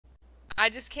I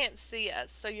just can't see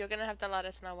us, so you're gonna have to let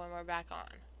us know when we're back on,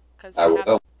 because I I have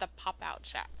will. the pop out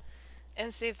chat,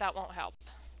 and see if that won't help.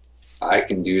 I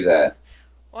can do that.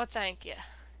 Well, thank you.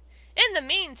 In the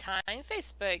meantime,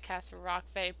 Facebook Castle Rock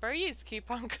Vapor, use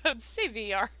coupon code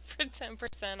CVR for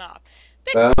 10% off.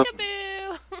 Boom.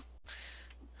 Peekaboo!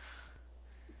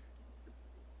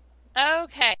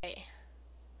 Okay,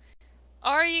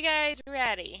 are you guys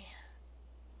ready?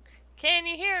 Can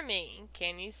you hear me?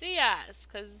 Can you see us?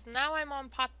 Because now I'm on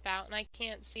pop out and I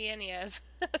can't see any of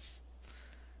us.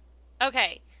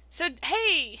 Okay, so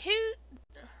hey,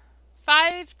 who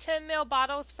 5 10 ml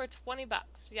bottles for 20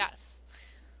 bucks. Yes.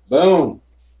 Boom.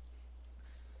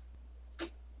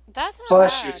 That's not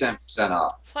Plus your bad. 10%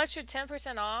 off. Plus your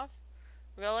 10% off?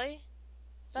 Really?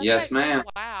 That's Yes, like, ma'am.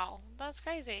 wow. That's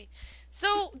crazy.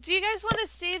 So, do you guys want to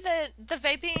see the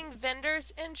vaping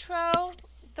vendors intro?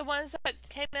 The ones that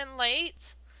came in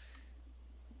late?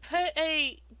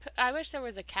 I wish there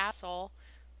was a castle.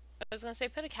 I was going to say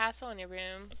put a castle in your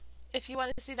room if you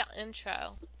want to see the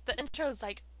intro. The intro is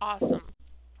like awesome.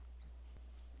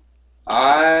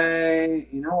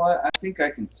 You know what? I think I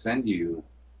can send you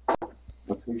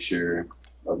a picture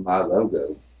of my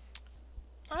logo.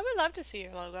 I would love to see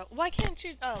your logo. Why can't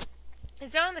you? Oh,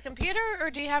 is it on the computer or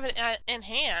do you have it in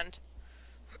hand?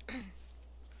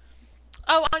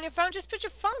 Oh, on your phone, just put your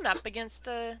phone up against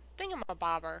the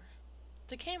thingamabobber,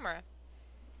 the camera,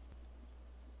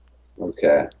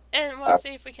 Okay. and we'll I,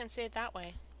 see if we can see it that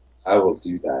way. I will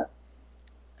do that.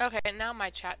 Okay, now my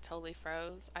chat totally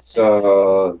froze, I think.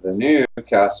 So the new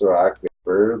Castle Rock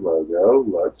Vapor logo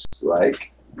looks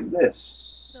like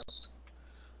this.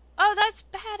 Oh, that's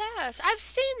badass. I've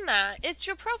seen that. It's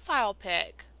your profile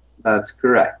pic. That's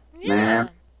correct, ma'am.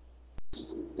 Yeah.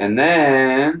 And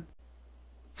then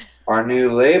our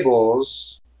new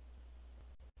labels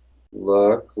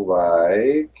look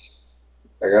like.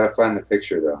 I gotta find the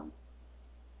picture though.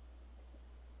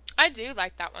 I do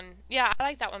like that one. Yeah, I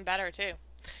like that one better too.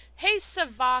 Hey,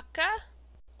 Savaka,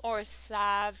 or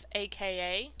Sav,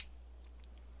 aka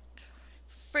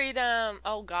Freedom.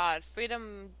 Oh God,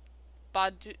 Freedom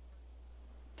Badu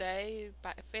Day.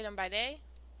 Freedom by Day.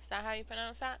 Is that how you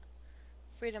pronounce that?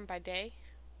 Freedom by Day.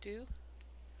 Do.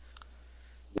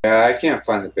 Yeah, I can't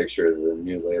find the picture of the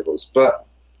new labels, but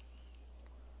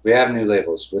we have new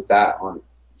labels with that on it.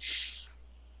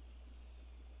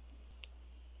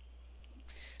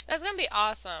 That's gonna be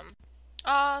awesome.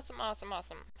 Awesome, awesome,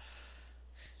 awesome.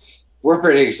 We're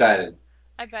pretty excited.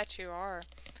 I bet you are.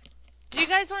 Do you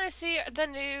guys want to see the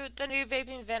new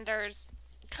vaping vendors?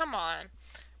 Come on.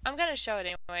 I'm gonna show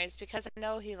it anyways because I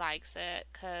know he likes it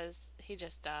because he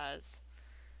just does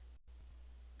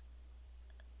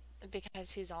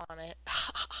because he's on it.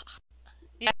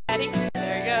 Yeah, ready?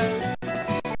 There he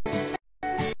goes.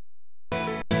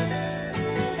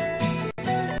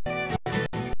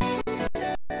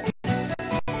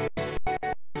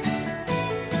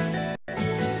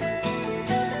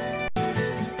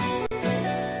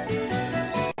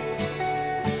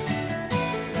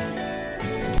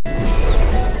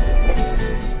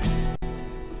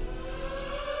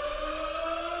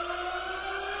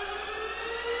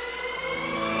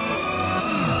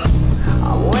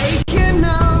 Waking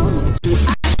up to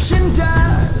ash and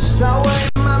dust. I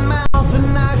wet my mouth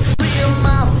and I clear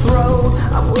my throat.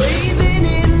 I'm breathing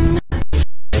in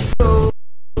echoes.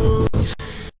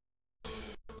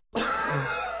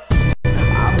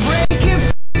 I'm breaking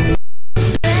free,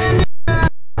 standing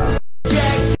up,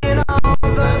 rejecting all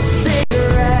the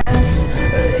cigarettes.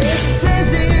 This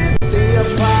is it, the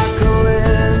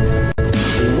apocalypse.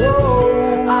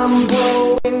 Whoa, I'm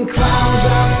blowing clouds.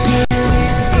 I feel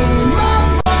it in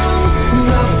my bones,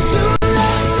 enough to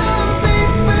let the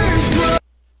vapors grow.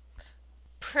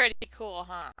 Pretty cool,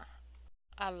 huh?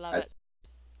 I love I, it.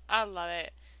 I love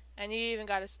it. And you even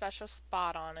got a special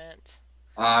spot on it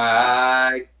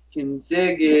I can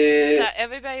dig it. that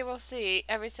everybody will see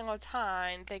every single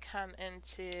time they come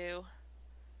into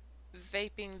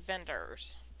vaping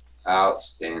vendors.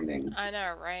 Outstanding. I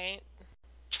know, right?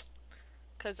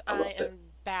 Because I I love it. am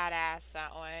badass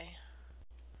that way.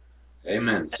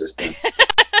 Amen, sister.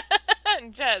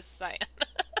 Just saying.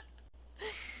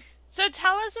 So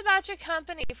tell us about your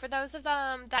company for those of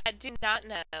them that do not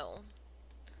know.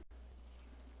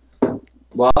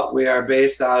 Well, we are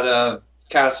based out of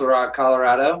Castle Rock,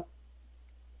 Colorado.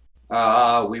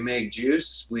 We make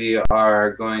juice. We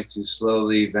are going to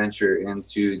slowly venture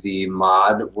into the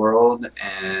mod world,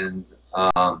 and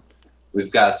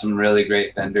we've got some really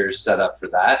great vendors set up for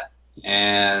that.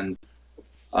 And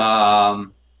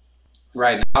um,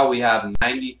 right now, we have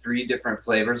 93 different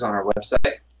flavors on our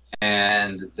website,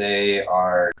 and they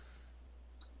are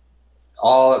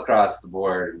all across the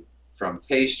board, from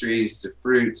pastries to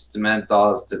fruits to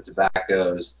menthols to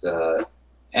tobaccos to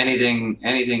anything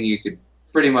you could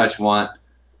pretty much want.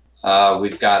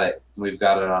 We've got it. We've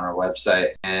got it on our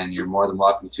website, and you're more than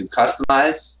welcome to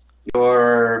customize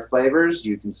your flavors.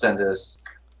 You can send us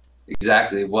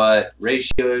exactly what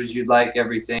ratios you'd like,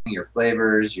 everything, your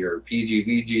flavors, your PG,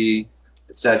 VG,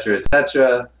 etc.,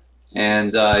 etc.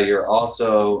 And you're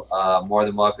also more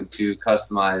than welcome to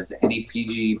customize any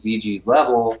PG, VG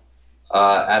level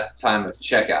at the time of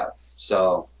checkout.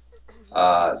 So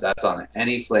that's on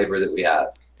any flavor that we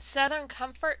have. Southern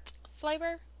Comfort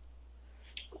flavor?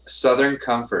 Southern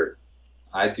Comfort.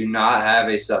 I do not have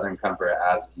a Southern Comfort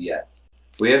as of yet.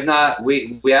 We have not.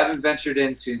 We haven't ventured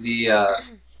into the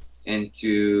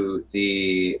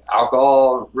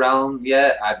alcohol realm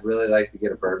yet. I'd really like to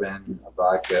get a bourbon, a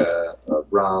vodka, a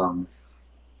rum,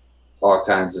 all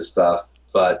kinds of stuff.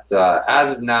 But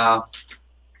as of now,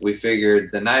 we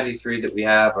figured the 93 that we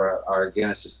have are going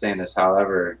to sustain us.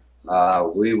 However,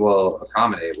 we will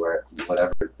accommodate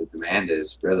whatever the demand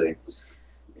is, really.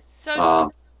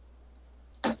 So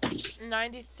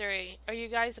 93. Are you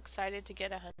guys excited to get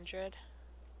 100?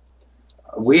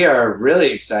 We are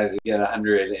really excited to get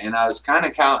 100, and I was kind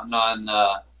of counting on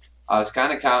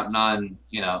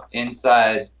you know,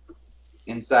 inside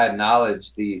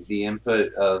knowledge, the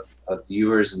input of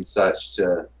viewers and such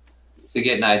to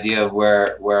get an idea of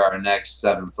where our next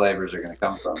 7 flavors are going to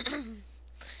come from.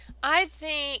 I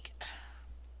think.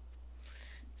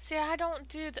 See, I don't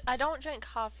drink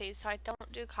coffee, so I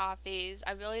don't do coffees.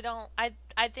 I really don't. I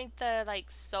think the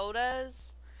like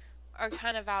sodas are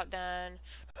kind of outdone.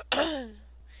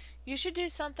 You should do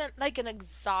something like an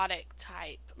exotic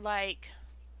type, like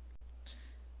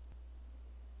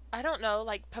I don't know,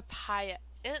 like papaya.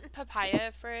 Isn't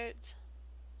papaya fruit?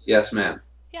 Yes, ma'am.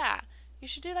 Yeah, you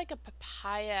should do like a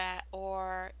papaya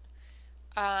or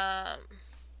that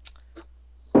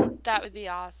would be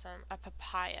awesome. A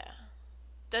papaya.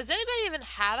 Does anybody even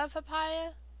have a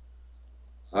papaya?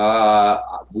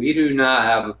 We do not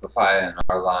have a papaya in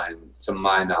our line, to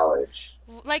my knowledge.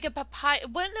 Like a papaya,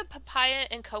 wouldn't a papaya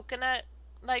and coconut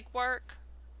like work?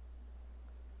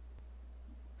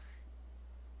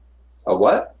 A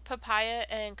what? Papaya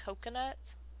and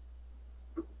coconut?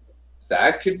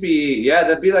 That could be, yeah,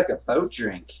 that'd be like a boat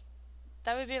drink.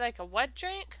 That would be like a what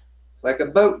drink? Like a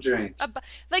boat drink.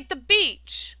 Like the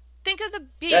beach. Think of the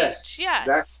beach. Yes. Yes.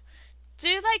 Exactly.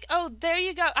 Do like, oh, there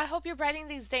you go. I hope you're writing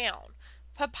these down.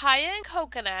 Papaya and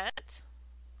coconut.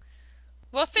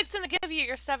 We're fixing to give you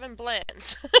your 7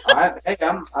 blends. Hey,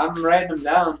 I'm writing them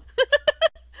down.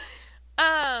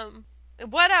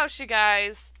 What else, you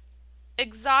guys?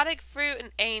 Exotic fruit and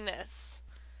anus.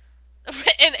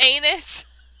 And anus?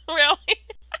 Really?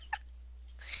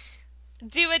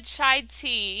 Do a chai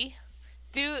tea.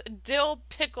 Do dill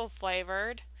pickle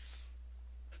flavored.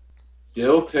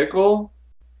 Dill pickle?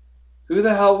 Who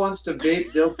the hell wants to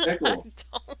vape dill pickle? I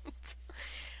don't.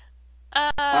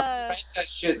 I'll write that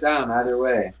shit down either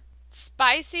way.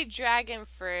 Spicy dragon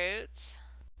fruit.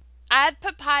 Add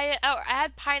papaya or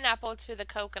add pineapple to the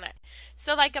coconut.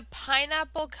 So like a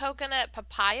pineapple coconut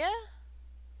papaya?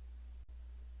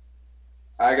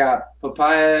 I got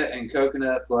papaya and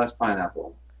coconut plus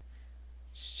pineapple.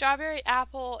 Strawberry,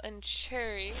 apple, and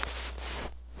cherry.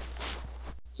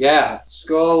 Yeah,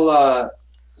 Skull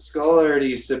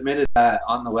already submitted that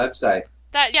on the website.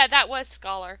 That was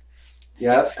Scholar.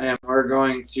 Yep, and we're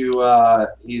going to,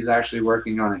 he's actually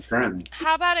working on it currently.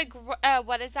 How about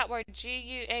what is that word?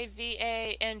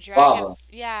 Guava and dragon. Guava.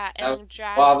 Yeah, and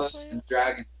dragon Guava fruit. and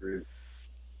dragon fruit.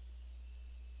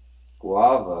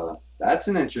 Guava. That's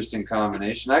an interesting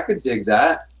combination. I could dig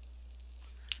that.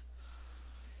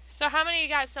 So how many you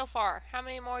got so far? How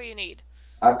many more you need?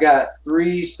 I've got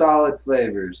 3 solid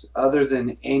flavors, other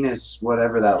than anus,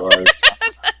 whatever that was.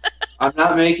 I'm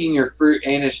not making your fruit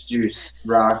anus juice,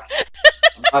 Rock.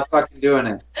 I'm not fucking doing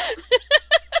it.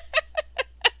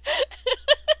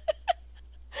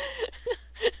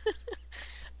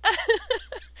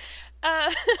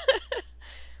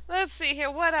 Let's see here.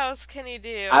 What else can you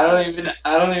do? I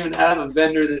don't even have a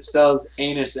vendor that sells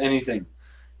anus anything.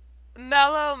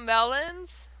 Mellow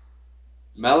melons.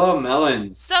 Mellow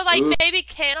melons. So like Ooh. maybe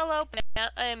cantaloupe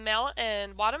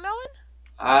and watermelon.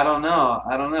 I don't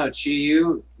know. Chi,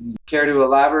 you care to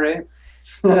elaborate?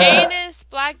 Anise,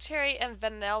 black cherry, and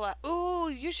vanilla. Ooh,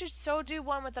 you should so do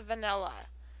one with the vanilla.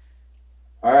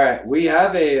 All right, we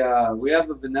have a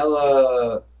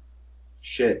vanilla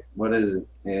shit, what is it?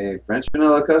 A French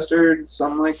vanilla custard,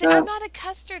 something like See, that. I'm not a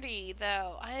custardy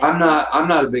though. I'm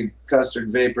not a big custard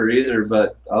vapor either,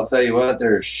 but I'll tell you what,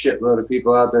 there are a shitload of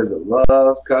people out there that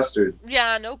love custard.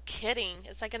 Yeah, no kidding.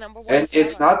 It's like a #1 And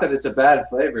it's seller. not that it's a bad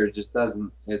flavor, it just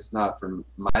doesn't, it's not for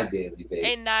my daily vape.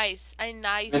 A nice. And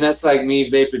that's like me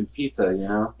vaping pizza, you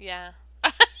know? Yeah.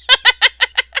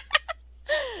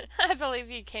 I believe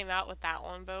you came out with that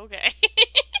one, but okay.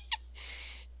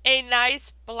 A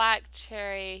nice black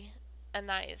cherry, a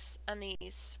nice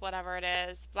anise, whatever it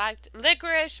is, black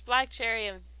licorice, black cherry,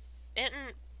 and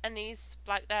anise,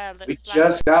 black. We Black.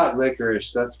 just got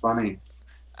licorice, that's funny.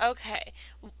 Okay,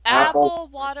 Apple. apple,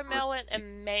 watermelon,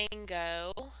 and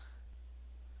mango.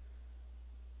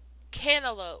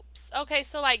 Cantaloupes. Okay,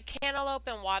 so like cantaloupe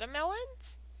and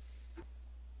watermelons.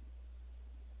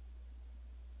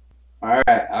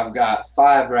 Alright, I've got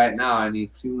 5 right now. I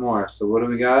need 2 more. So what do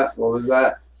we got? What was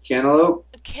that? Cantaloupe?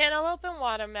 Cantaloupe and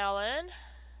watermelon.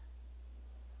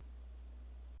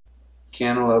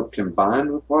 Cantaloupe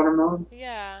combined with watermelon?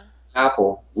 Yeah.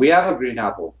 Apple. We have a green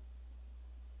apple.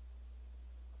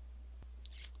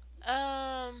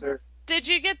 Sir. Did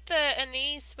you get the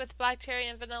anise with black cherry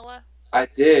and vanilla? I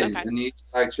did. Okay. Anise,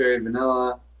 black cherry,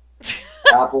 vanilla,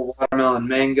 apple, watermelon,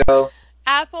 mango.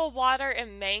 Apple, water,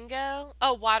 and mango.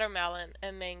 Oh, watermelon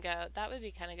and mango. That would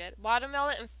be kind of good.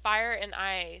 Watermelon and fire and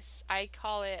ice. I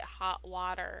call it hot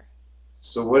water.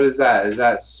 So what is that? Is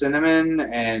that cinnamon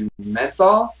and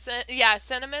menthol? Yeah,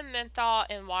 cinnamon, menthol,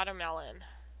 and watermelon.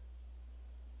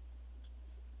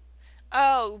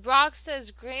 Oh, Rock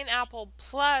says green apple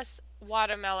plus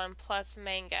watermelon plus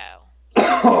mango.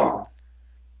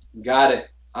 Got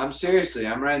it. I'm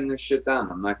writing this shit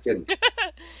down. I'm not kidding.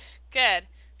 Good.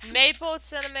 Maple,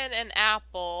 cinnamon, and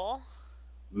apple.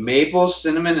 Maple,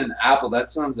 cinnamon, and apple. That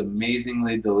sounds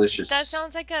amazingly delicious. That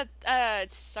sounds like a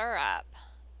syrup.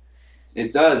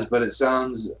 It does, but it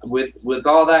sounds with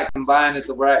all that combined at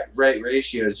the right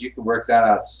ratios, you can work that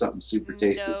out to something super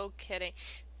tasty. No kidding.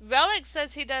 Relic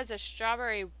says he does a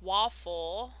strawberry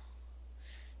waffle.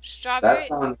 That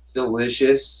sounds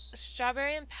delicious.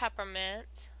 Strawberry and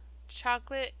peppermint.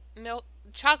 Chocolate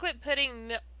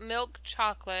pudding, milk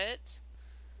chocolate.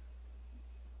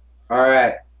 All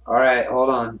right, hold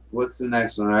on. What's the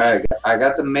next one? All right, I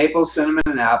got the maple, cinnamon,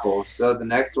 and apple. So the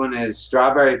next one is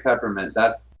strawberry peppermint.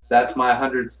 That's my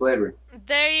 100th flavor.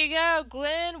 There you go,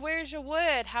 Glenn. Where's your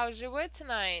wood? How's your wood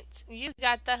tonight? You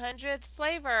got the 100th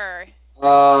flavor.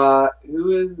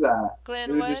 Who is that?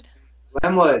 Glenwood.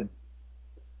 Glenwood.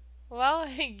 Well,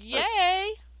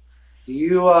 yay. Do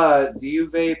you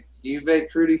vape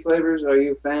fruity flavors? Are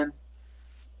you a fan?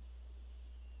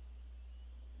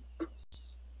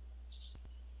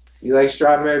 You like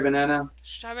strawberry banana?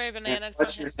 Strawberry banana. And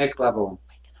what's your nick level?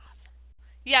 Awesome.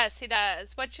 Yes, he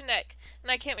does. What's your nick? And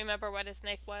I can't remember what his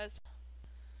nick was.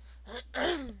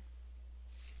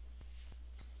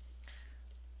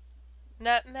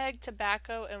 Nutmeg,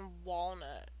 tobacco, and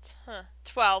walnut. Huh.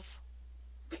 12.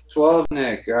 12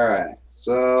 nick. All right.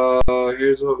 So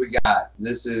here's what we got.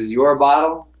 This is your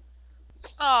bottle.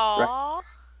 Aww.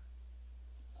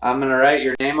 I'm gonna write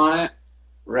your name on it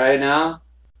right now.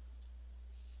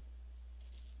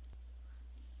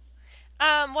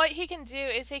 What he can do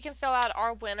is he can fill out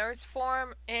our winners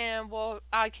form, and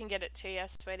I can get it to you,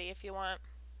 sweetie, if you want.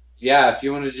 Yeah, if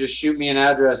you want to just shoot me an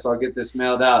address, I'll get this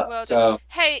mailed out.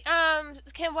 Hey,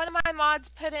 can one of my mods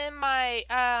put in my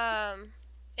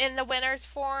in the winners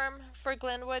form for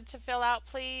Glenwood to fill out,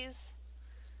 please?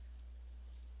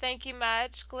 Thank you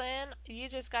much, Glenn. You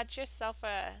just got yourself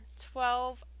a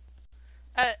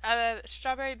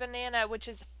strawberry banana, which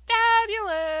is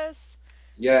fabulous.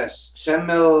 Yes, 10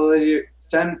 milliliters,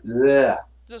 10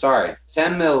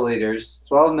 milliliters,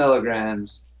 12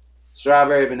 milligrams,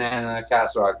 strawberry banana,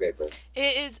 Castle Rock vapor.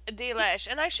 It is delish.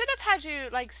 And I should have had you,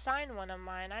 like, sign one of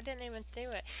mine. I didn't even do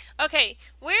it. Okay,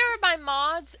 where are my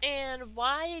mods, and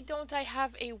why don't I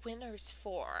have a winner's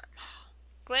form?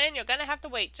 Glenn, you're going to have to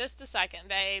wait just a second,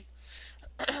 babe.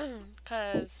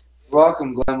 Because...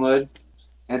 Welcome, Glenwood.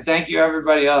 And thank you,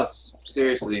 everybody else,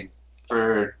 seriously,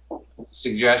 for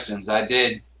suggestions. I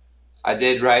did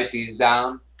write these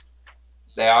down.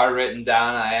 They are written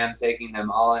down. I am taking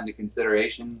them all into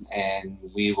consideration, and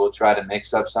we will try to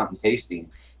mix up something tasty.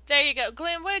 There you go.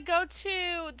 Glenwood, go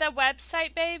to the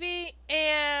website, baby,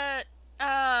 and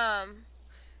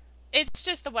it's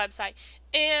just the website.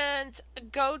 And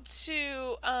go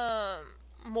to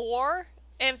more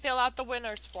and fill out the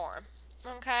winner's form.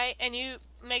 Okay? And you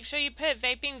make sure you put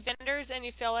vaping vendors and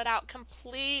you fill it out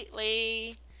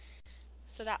completely.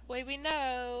 So that way we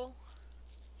know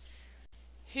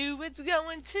who it's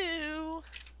going to.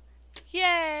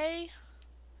 Yay!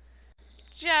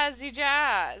 Jazzy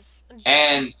Jazz.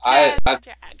 And Jazzy I've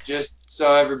Jag. just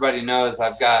so everybody knows,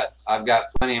 I've got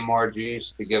plenty more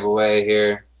juice to give away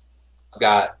here.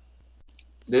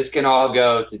 This can all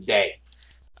go today.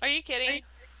 Are you kidding?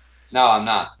 No, I'm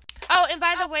not. Oh, and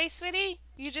by the way, sweetie,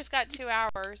 you just got 2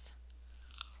 hours.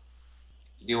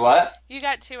 Do what? You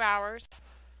got 2 hours.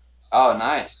 Oh,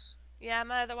 nice. Yeah,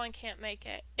 my other one can't make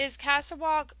it. Is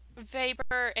Castlewalk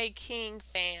Vapor a King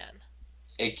fan?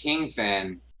 A King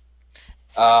fan.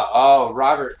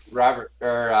 Robert,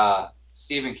 or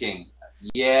Stephen King.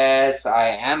 Yes, I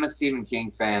am a Stephen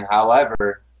King fan.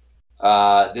 However,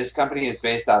 this company is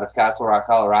based out of Castle Rock,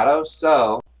 Colorado.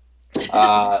 So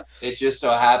it just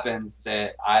so happens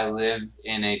that I live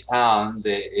in a town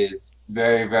that is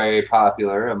very, very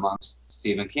popular amongst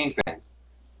Stephen King fans.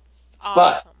 Awesome.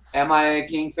 But am I a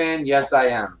King fan? Yes, I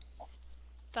am.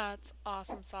 That's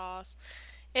awesome sauce.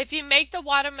 If you make the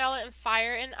watermelon and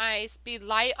fire and ice, be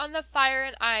light on the fire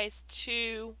and ice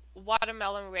to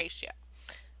watermelon ratio.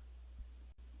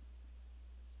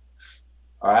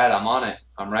 All right, I'm on it.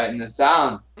 I'm writing this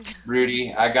down.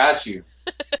 Rudy, I got you.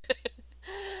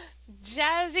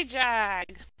 Jazzy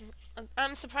Jag.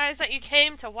 I'm surprised that you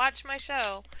came to watch my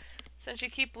show, since you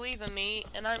keep leaving me,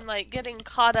 and I'm like getting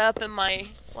caught up in my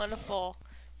wonderful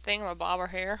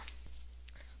thingamabobber here.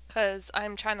 Because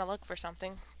I'm trying to look for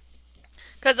something.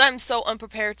 Because I'm so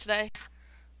unprepared today.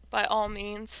 By all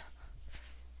means.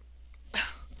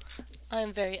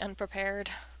 I'm very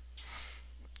unprepared.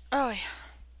 Oh, yeah.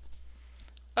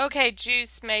 Okay,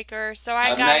 juice maker. So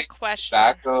I got a question.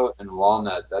 Tobacco and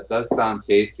walnut. That does sound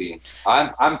tasty.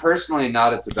 I'm personally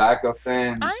not a tobacco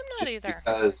fan. I'm not just either.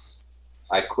 Because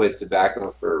I quit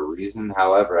tobacco for a reason.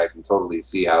 However, I can totally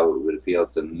see how it would appeal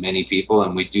to many people,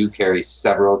 and we do carry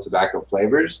several tobacco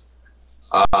flavors.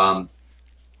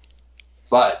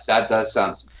 But that does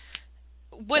sound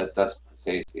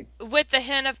tasty. With the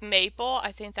hint of maple,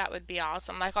 I think that would be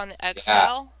awesome. Like on the XL,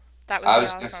 Yeah. that would be awesome. I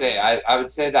was gonna say, I would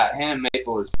say that hint of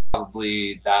maple is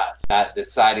probably that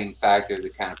deciding factor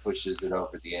that kind of pushes it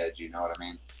over the edge. You know what I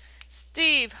mean?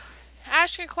 Steve,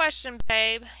 ask your question,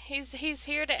 babe. He's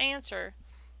here to answer.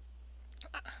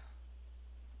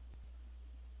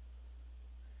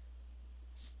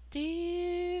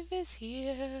 Steve is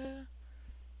here.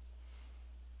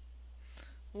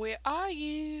 Where are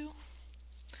you?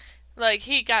 Like,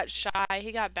 he got shy.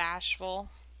 He got bashful.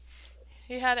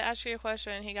 He had to ask you a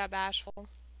question and he got bashful.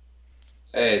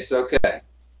 Hey, it's okay.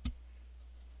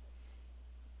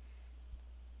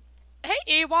 Hey,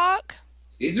 Ewok.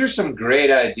 These are some great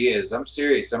ideas. I'm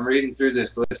serious. I'm reading through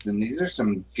this list, and these are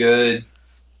some good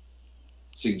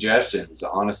suggestions,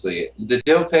 honestly. The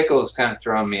dill pickle is kind of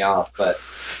throwing me off, but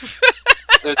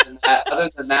other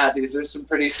than that, these are some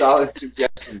pretty solid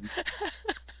suggestions.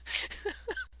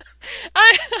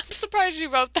 I'm surprised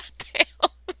you wrote that down.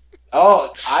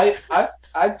 Oh,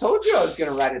 I told you I was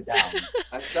gonna write it down.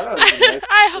 I said I was gonna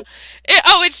write it.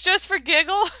 Oh, it's just for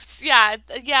giggles. Yeah,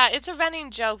 it's a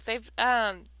running joke. They've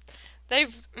on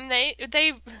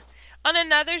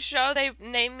another show they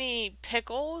named me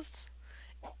Pickles,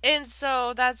 and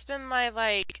so that's been my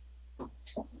like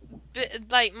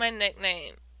my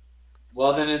nickname.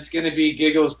 Well, then it's gonna be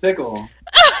Giggles Pickle.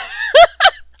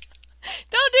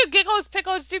 Don't do Giggles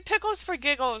Pickles. Do Pickles for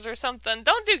Giggles or something.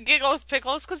 Don't do Giggles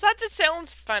Pickles because that just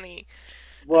sounds funny.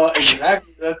 Well,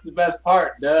 exactly. That's the best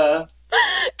part. Duh.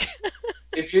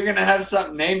 If you're gonna have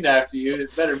something named after you,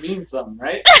 it better mean something,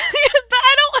 right? But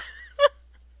I don't.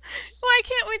 Why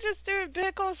can't we just do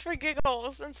Pickles for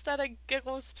Giggles instead of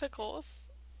Giggles Pickles?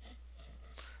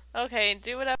 Okay,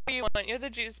 do whatever you want. You're the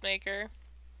juice maker.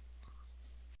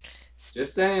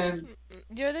 Just saying.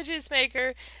 You're the juice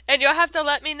maker, and you'll have to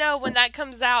let me know when that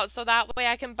comes out so that way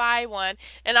I can buy one.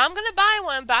 And I'm going to buy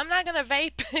one, but I'm not going to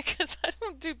vape because I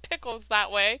don't do pickles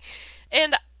that way.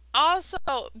 And also,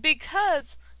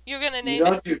 because you're going to name You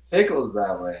don't do pickles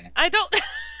that way. I don't.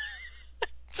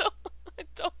 I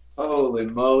don't. Holy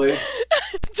moly.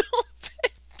 Don't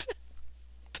vape.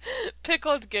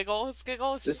 Pickled Giggles.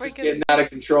 Giggles This is freaking. getting out of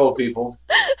control, people.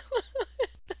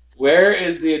 Where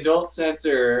is the adult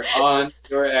censor on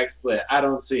your XSplit? I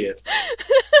don't see it.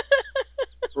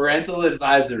 Parental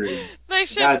advisory. They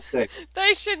should. God's sake.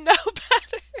 They should know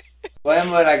better.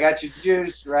 Glenwood, I got your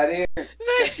juice right here.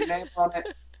 It's got your name on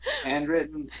it.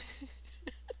 Handwritten.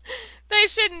 They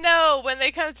should know when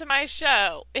they come to my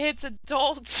show. It's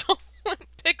adults on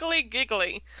Pickly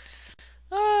Giggly.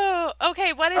 Oh,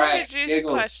 okay. What is All your right, juice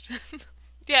Giggles. question?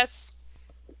 Yes.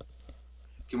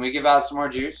 Can we give out some more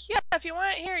juice? Yeah, if you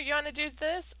want, here, you want to do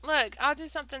this? Look, I'll do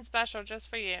something special just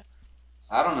for you.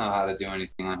 I don't know how to do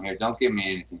anything on here. Don't give me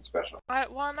anything special.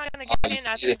 Well, I'm not going to Oh, give you you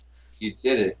nothing. did it. You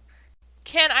did it.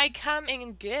 Can I come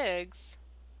in gigs?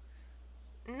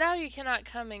 No, you cannot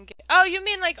come in gigs. Oh, you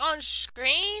mean like on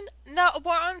screen? No,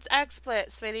 we're on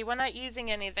XSplit, sweetie. We're not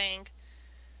using anything.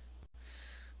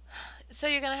 So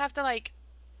you're gonna have to like,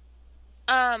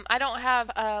 I don't have,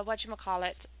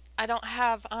 whatchamacallit. I don't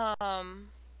have,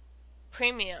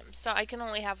 premium, so I can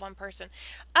only have one person.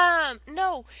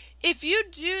 No, if you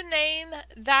do name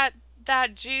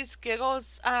that juice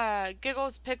Giggles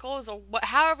Pickles, or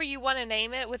however you want to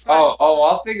name it with my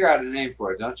I'll figure out a name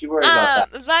for it. Don't you worry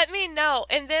about that. let me know,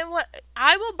 and then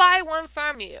I will buy one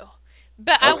from you,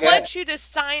 but I Okay. want you to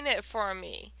sign it for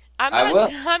me. I will.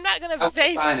 I'm not gonna I will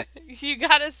vape. sign it. You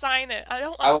gotta sign it.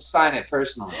 I will sign it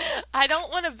personally. I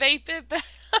don't want to vape it, but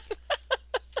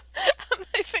I'm not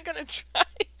even gonna try.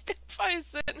 If I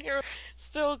sit here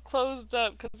still closed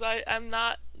up, because I'm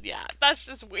not. Yeah, that's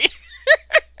just weird.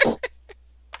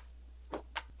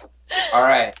 All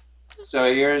right.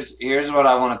 So here's what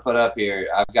I want to put up here.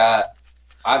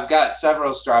 I've got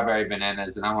several strawberry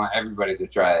bananas, and I want everybody to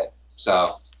try it.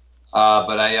 So,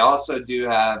 but I also do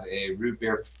have a root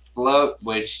beer float,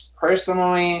 which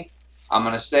personally I'm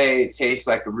gonna say tastes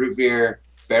like a root beer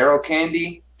barrel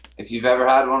candy. If you've ever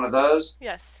had one of those.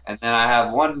 Yes. And then I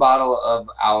have one bottle of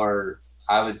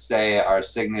I would say our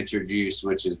signature juice,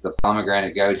 which is the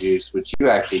pomegranate go juice, which you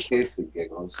actually tasted,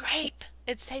 Giggles. Grape.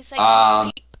 It tastes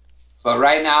like grape. But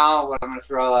right now, what I'm going to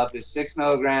throw up is 6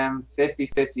 milligram,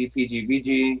 50/50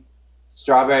 PGVG,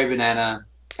 strawberry banana,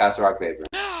 Castle Rock Vapor.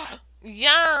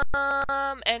 Yum!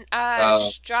 And So-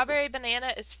 strawberry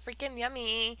banana is freaking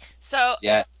yummy. So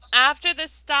Yes. after the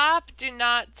stop, do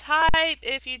not type.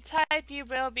 If you type, you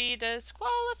will be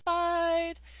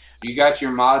disqualified. You got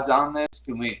your mods on this?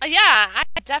 Can we? Yeah, I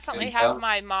definitely There you have go.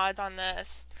 my mod on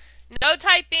this. No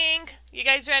typing. You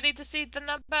guys ready to see the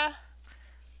number?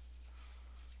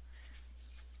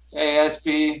 Hey,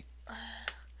 SP.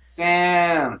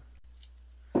 Sam.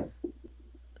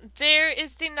 There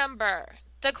is the number.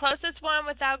 The closest one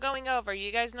without going over.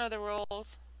 You guys know the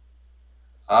rules.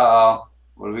 Uh-oh.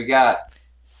 What do we got?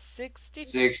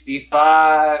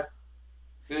 65.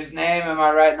 Whose name am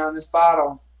I writing on this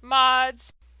bottle?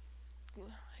 Mods.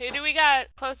 Who do we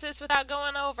got? Closest without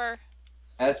going over.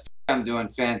 SP, I'm doing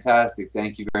fantastic.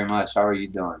 Thank you very much. How are you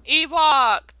doing?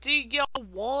 Ewok, do you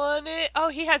want it? Oh,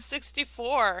 he had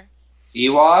 64.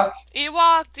 Ewok?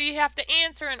 Ewok, do you have to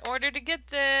answer in order to get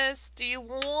this? Do you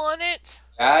want it?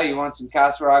 Yeah, you want some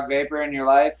Castle Rock Vapor in your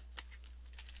life?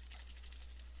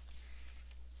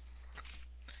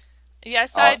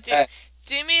 Yes, I do. Okay.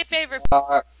 Do me a favor.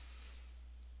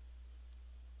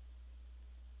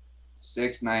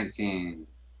 619.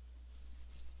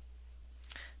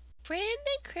 Brandon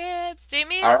Cribs, do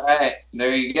me a All right,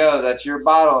 there you go. That's your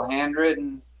bottle,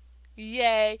 handwritten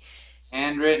Yay.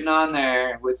 on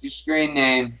there with your screen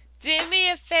name. Do me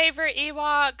a favor,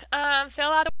 Ewok.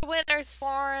 Fill out the winners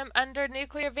form under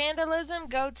nuclear vandalism.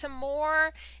 Go to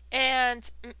more,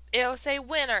 and it'll say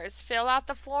winners. Fill out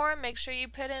the form. Make sure you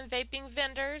put in vaping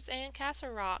vendors and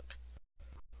Castle Rock.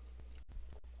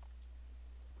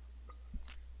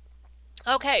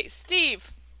 Okay,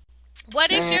 Steve.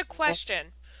 What is your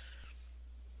question?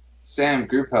 Sam,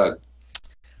 group hug.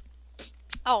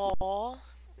 Oh,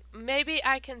 maybe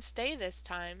I can stay this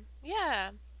time.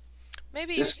 Yeah.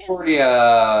 Maybe you can.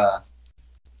 Discordia.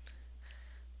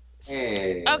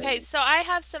 Hey. Okay, so I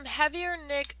have some heavier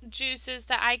nick juices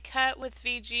that I cut with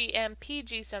VG and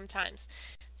PG sometimes.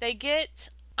 They get,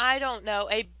 I don't know,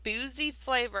 a boozy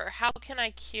flavor. How can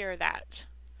I cure that?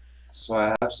 So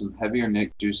I have some heavier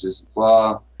nick juices.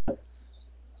 Well,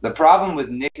 the problem with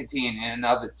nicotine in and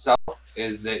of itself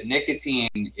is that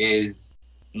nicotine is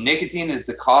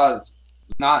the cause,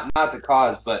 not the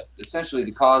cause, but essentially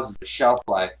the cause of the shelf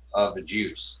life of a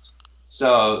juice.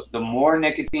 So the more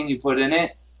nicotine you put in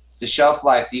it, the shelf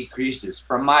life decreases.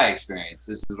 From my experience,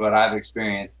 this is what I've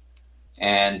experienced,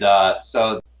 and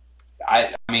so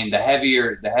I mean the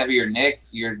heavier nick,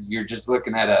 you're just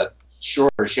looking at a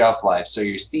shorter shelf life. So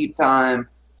your steep time,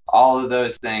 all of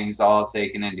those things, all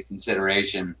taken into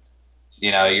consideration,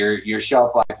 you know, your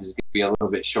shelf life is going to be a little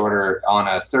bit shorter on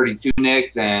a 32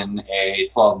 nick than a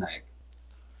 12 nick.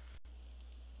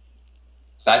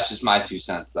 That's just my 2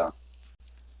 cents, though.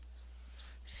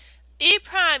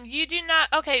 E-Prime, you do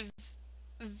not, okay,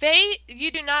 vape, you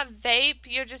do not vape,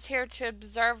 you're just here to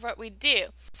observe what we do.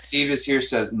 Steve is here,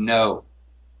 says no.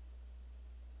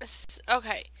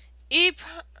 Okay,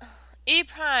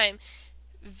 E-Prime,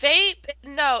 vape,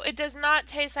 no, it does not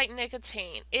taste like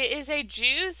nicotine. It is a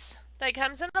juice that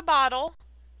comes in a bottle,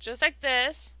 just like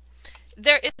this.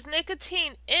 There is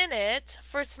nicotine in it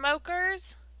for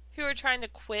smokers who are trying to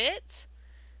quit.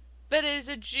 but it is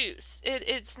a juice.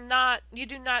 It's not, you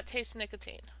do not taste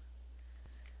nicotine.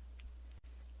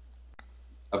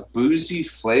 A boozy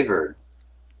flavor.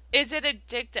 Is it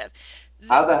addictive?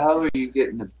 How the hell are you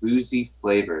getting a boozy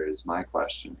flavor is my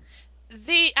question.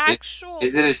 The actual...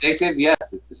 Is it addictive?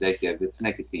 Yes, it's addictive. It's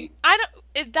nicotine.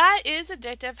 That is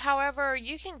addictive. However,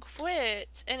 you can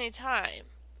quit anytime.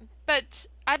 But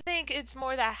I think it's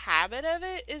more the habit of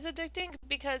it is addicting,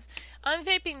 because I'm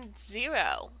vaping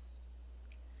 0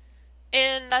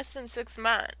 in less than 6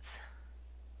 months.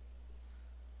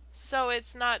 So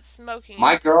it's not smoking.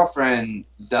 My girlfriend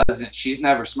doesn't. She's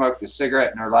never smoked a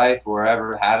cigarette in her life or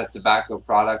ever had a tobacco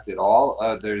product at all,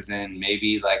 other than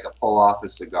maybe like a pull off a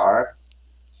cigar.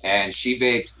 And she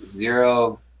vapes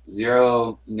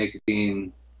zero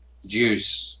nicotine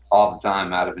juice all the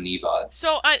time out of an e-bud.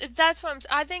 So that's what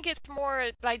I think it's more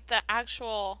like the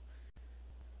actual...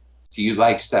 Do you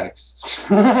like sex?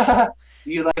 Do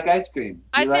you like ice cream?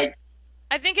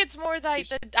 I think it's more like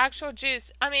the actual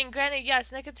juice. I mean, granted,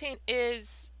 yes, nicotine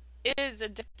is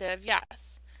addictive,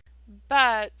 yes.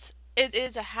 But it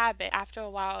is a habit. After a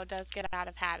while, it does get out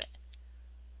of habit.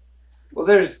 Well,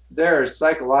 there are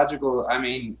psychological. I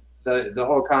mean, the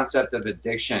whole concept of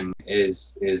addiction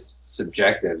is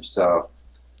subjective. So,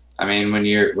 I mean, when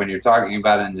you're talking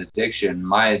about an addiction,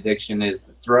 my addiction is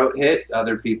the throat hit.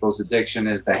 Other people's addiction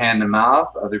is the hand to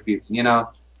mouth. Other people,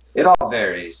 it all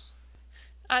varies.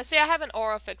 See, I have an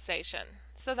oral fixation,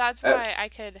 so that's why I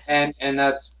could... And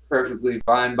that's perfectly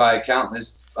fine by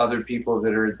countless other people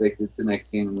that are addicted to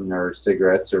nicotine or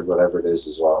cigarettes or whatever it is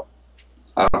as well.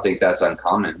 I don't think that's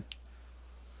uncommon.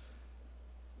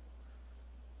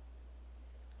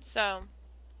 So,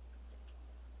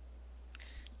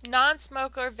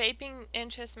 non-smoker vaping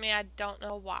interests me. I don't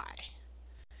know why.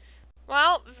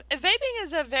 Well, vaping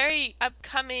is a very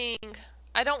upcoming...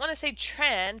 I don't want to say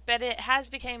trend, but it has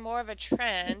become more of a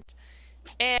trend.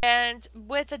 And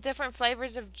with the different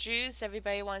flavors of juice,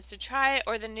 everybody wants to try it,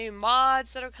 or the new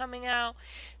mods that are coming out.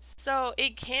 So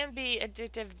it can be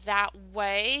addictive that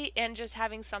way, and just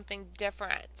having something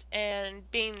different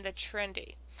and being the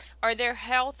trendy. Are there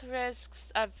health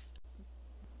risks of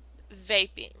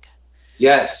vaping?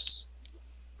 Yes.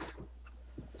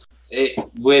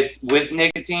 With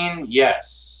nicotine,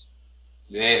 yes.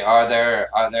 Are there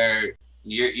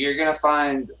you're going to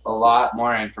find a lot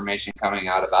more information coming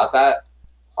out about that.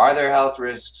 Are there health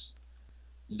risks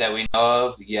that we know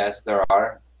of? Yes, there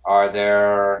are. Are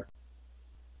there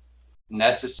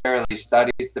necessarily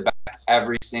studies to back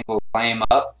every single claim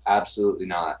up? Absolutely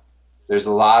not. There's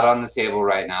a lot on the table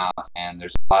right now, and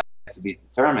there's a lot to be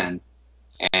determined.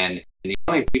 And the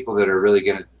only people that are really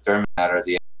going to determine that are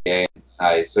the FDA.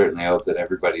 I certainly hope that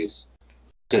everybody's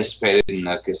participated in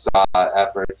the CASA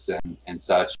efforts and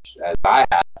such as I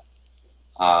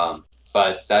have.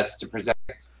 But that's to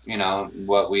protect,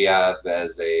 what we have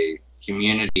as a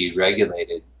community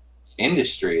regulated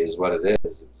industry is what it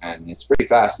is. And it's pretty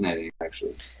fascinating,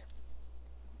 actually.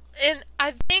 And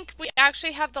I think we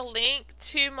actually have the link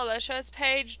to Militia's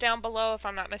page down below, if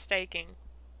I'm not mistaken.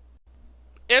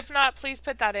 If not, please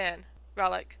put that in,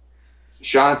 Relic.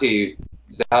 Shanti,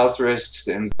 the health risks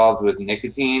involved with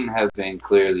nicotine have been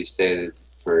clearly stated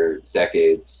for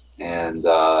decades, and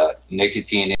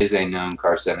nicotine is a known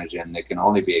carcinogen that can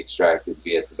only be extracted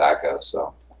via tobacco.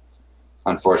 So,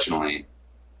 unfortunately,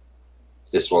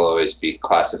 this will always be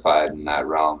classified in that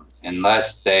realm,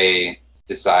 unless they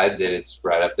decide that it's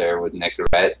right up there with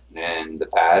Nicorette and the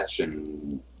patch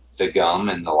and the gum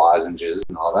and the lozenges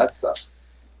and all that stuff.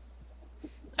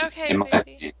 Okay,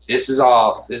 baby. This is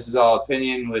all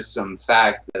opinion with some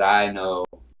fact that I know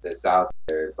that's out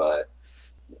there, but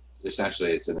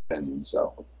essentially it's an opinion,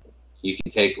 so you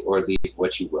can take or leave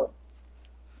what you will.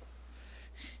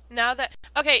 Now that,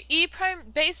 okay,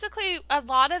 E-Prime, basically a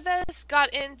lot of us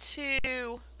got into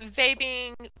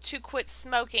vaping to quit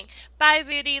smoking. Bye,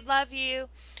 Rudy, love you.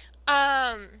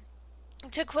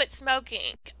 To quit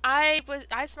smoking. I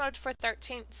smoked for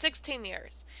 16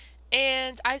 years.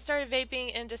 And I started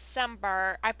vaping in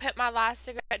December. I put my last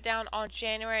cigarette down on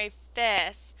January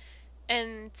 5th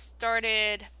and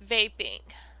started vaping.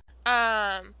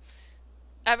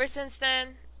 Ever since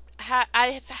then,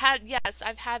 I've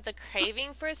had the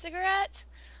craving for a cigarette,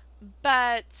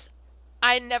 but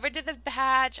I never did the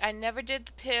patch, I never did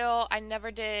the pill, I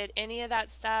never did any of that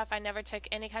stuff. I never took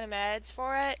any kind of meds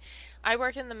for it. I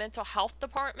work in the mental health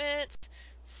department,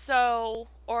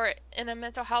 or in a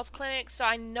mental health clinic, so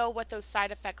I know what those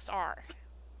side effects are.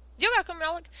 You're welcome,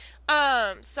 Relic.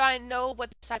 So I know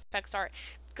what the side effects are.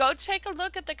 Go take a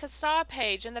look at the CASA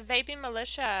page and the Vaping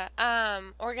Militia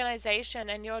organization,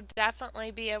 and you'll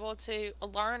definitely be able to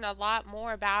learn a lot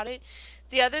more about it.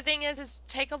 The other thing is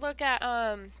take a look at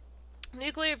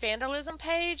Nuclear Vandalism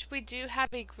page. We do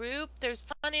have a group. There's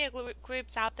plenty of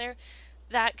groups out there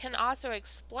that can also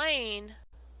explain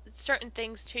certain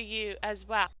things to you as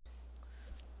well.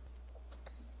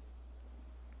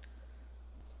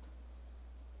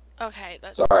 Okay,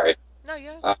 that's... Sorry. No,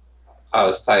 you're... I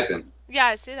was typing. Yeah,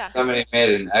 I see that. Somebody made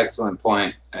an excellent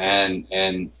point,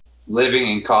 and living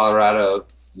in Colorado,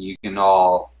 you can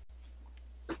all,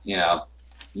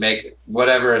 make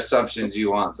whatever assumptions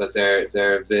you want, but there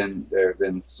have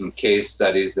been some case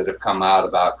studies that have come out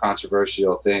about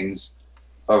controversial things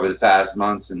over the past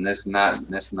months, and this and that and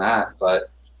this and that. But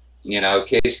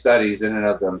case studies in and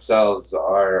of themselves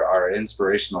are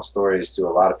inspirational stories to a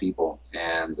lot of people,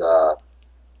 and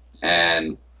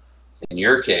in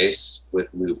your case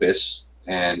with lupus,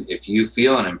 and if you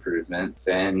feel an improvement,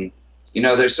 then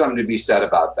there's something to be said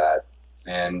about that.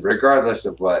 And regardless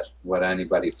of what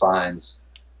anybody finds,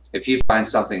 if you find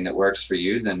something that works for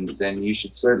you, then you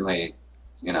should certainly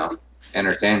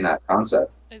entertain that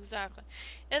concept. Exactly.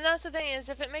 And that's the thing, is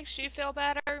if it makes you feel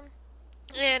better,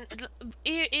 and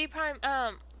E-Prime,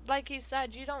 like you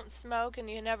said, you don't smoke and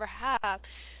you never have.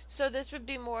 So this would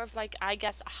be more of like, I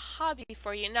guess, a hobby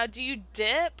for you. Now, do you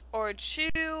dip or chew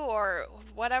or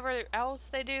whatever else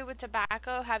they do with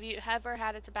tobacco? Have you ever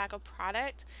had a tobacco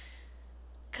product?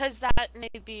 Because that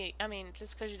may be, I mean,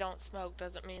 just because you don't smoke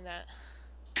doesn't mean that.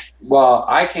 Well,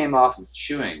 I came off of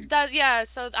chewing. Yeah,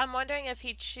 so I'm wondering if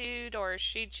he chewed or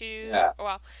she chewed, Yeah.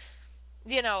 well,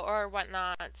 or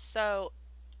whatnot. So,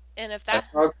 and if I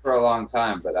that's... smoked for a long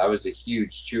time, but I was a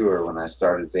huge chewer when I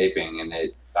started vaping, and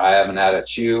I haven't had a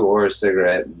chew or a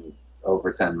cigarette in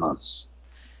over 10 months.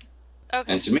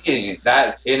 Okay. And to me,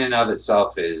 that in and of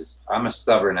itself is, I'm a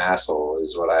stubborn asshole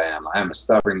is what I am. I'm a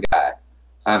stubborn guy.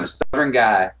 I'm a stubborn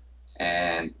guy,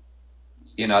 and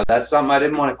that's something I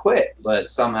didn't want to quit, but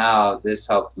somehow this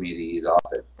helped me to ease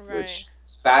off it, Right. which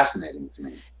is fascinating to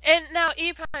me. And now,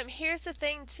 E-Prime, here's the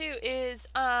thing too, is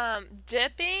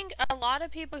dipping. A lot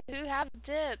of people who have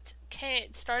dipped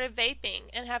started vaping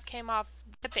and have came off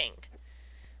dipping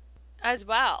as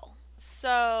well.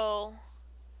 So,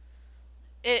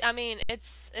 I mean,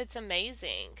 it's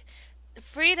amazing.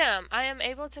 Freedom. I am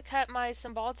able to cut my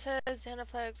Cymbalta,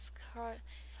 Xanaflex.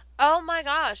 Oh my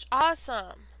gosh,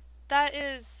 awesome. That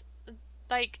is,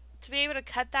 like, to be able to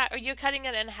cut that. Are you cutting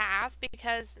it in half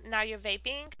because now you're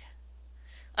vaping?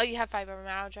 Oh, you have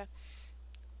fibromyalgia.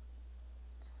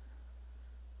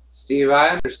 Steve, I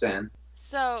understand.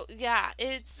 So, yeah,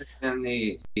 it's... And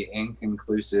the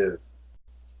inconclusive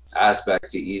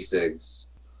aspect to e-cigs,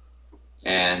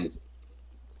 and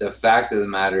the fact of the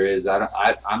matter is,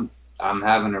 I'm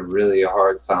having a really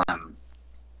hard time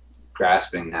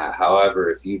grasping that. However,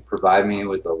 if you provide me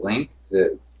with a link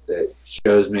that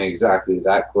shows me exactly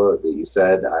that quote that you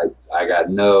said, I got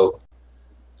no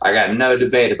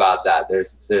debate about that.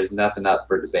 There's nothing up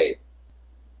for debate.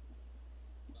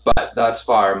 But thus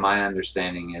far, my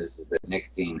understanding is that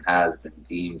nicotine has been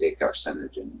deemed a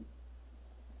carcinogen.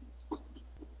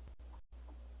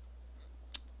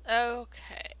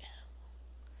 Okay.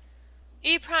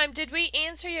 E-Prime, did we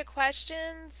answer your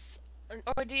questions?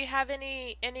 Or do you have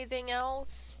anything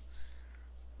else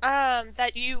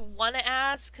that you want to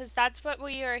ask? Because that's what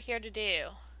we are here to do.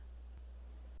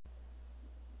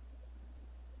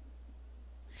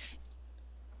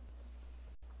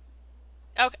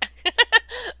 Okay.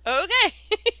 Okay.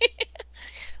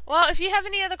 Well, if you have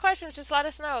any other questions, just let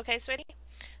us know, okay, sweetie?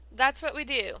 That's what we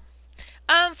do.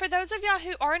 For those of y'all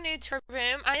who are new to our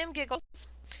room, I am Giggles,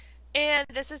 and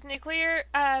this is Nuclear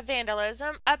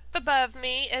Vandalism. Up above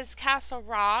me is Castle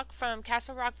Rock from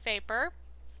Castle Rock Vapor.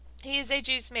 He is a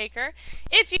juice maker.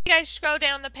 If you guys scroll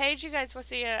down the page, you guys will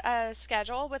see a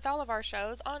schedule with all of our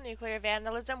shows on Nuclear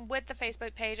Vandalism with the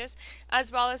Facebook pages,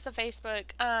 as well as the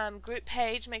Facebook group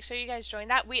page. Make sure you guys join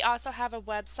that. We also have a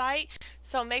website,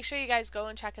 so make sure you guys go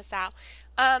and check us out.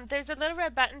 There's a little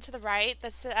red button to the right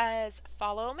that says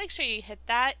follow. Make sure you hit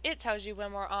that. It tells you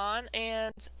when we're on,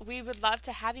 and we would love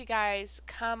to have you guys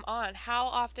come on. How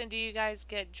often do you guys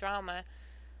get drama?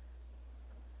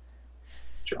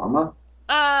 Drama?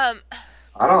 I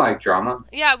don't like drama.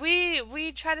 Yeah,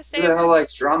 we try to stay... Who the hell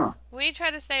likes drama? We try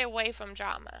to stay away from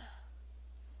drama.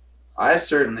 I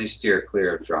certainly steer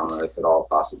clear of drama if at all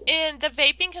possible. And the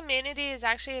vaping community is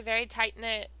actually a very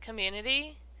tight-knit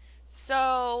community.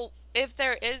 So if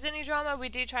there is any drama, we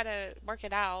do try to work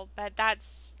it out, but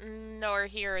that's nor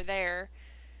here or there.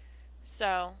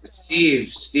 So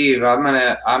Steve, I'm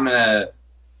gonna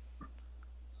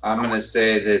I'm gonna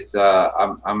say that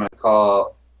I'm gonna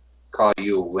call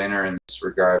you a winner in this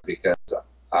regard because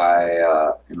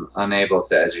I am unable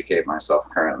to educate myself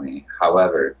currently.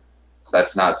 However,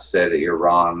 that's not to say that you're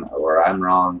wrong or I'm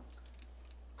wrong.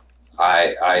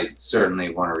 I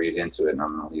certainly want to read into it, and I'm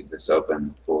going to leave this open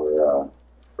for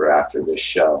after this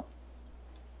show.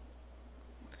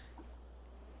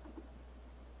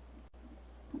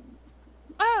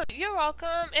 Oh, you're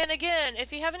welcome. And again,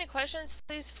 if you have any questions,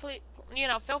 please,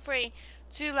 feel free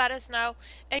to let us know.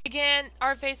 Again,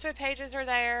 our Facebook pages are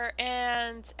there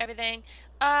and everything.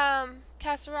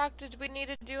 Castle Rock, did we need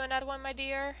to do another one, my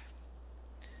dear?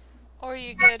 Or are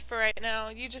you good for right now?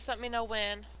 You just let me know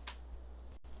when.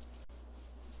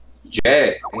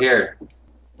 Jay, here.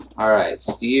 All right,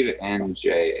 Steve and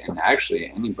Jay, and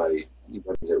actually anybody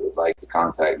that would like to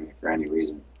contact me for any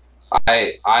reason.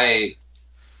 I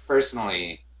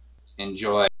personally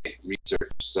enjoy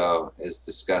research, so as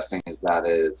disgusting as that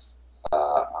is,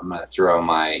 I'm going to throw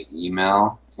my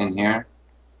email in here.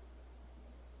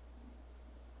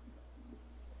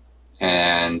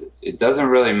 And it doesn't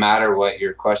really matter what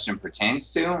your question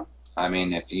pertains to. I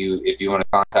mean, if you want to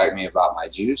contact me about my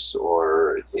juice,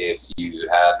 or if you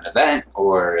have an event,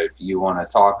 or if you want to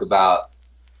talk about,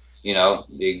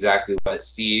 exactly what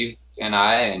Steve and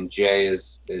I and Jay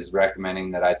is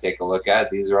recommending that I take a look at.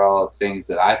 These are all things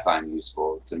that I find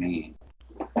useful to me.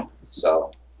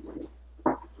 So.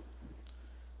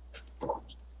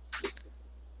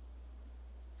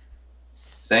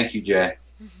 Thank you, Jay.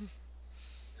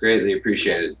 Greatly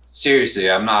appreciated. Seriously,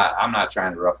 I'm not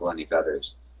trying to ruffle any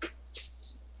feathers.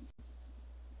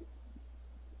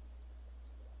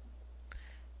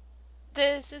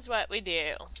 This is what we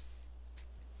do.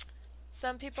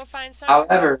 Some people find some.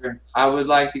 However, I would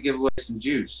like to give away some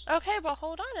juice. Okay, well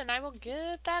hold on, and I will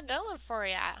get that going for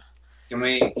you. Can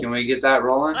we get that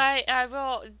rolling? I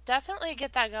will definitely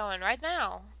get that going right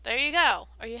now. There you go.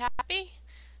 Are you happy?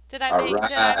 Did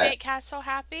I make Castle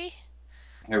happy?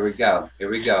 Here we go.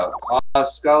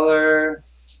 Sculler,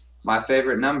 my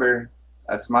favorite number.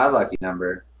 That's my lucky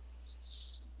number.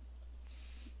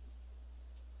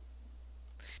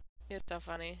 You're so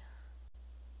funny.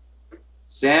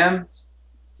 Sam,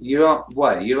 you don't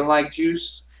like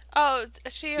juice? Oh,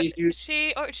 she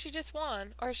just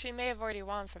won, or she may have already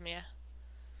won from you.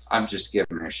 I'm just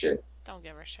giving her shit. Don't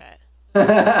give her shit.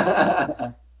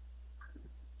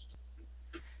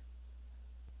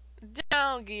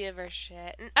 Don't give her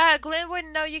shit. Glenwood,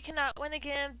 no, you cannot win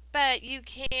again, but you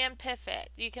can piff it.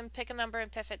 You can pick a number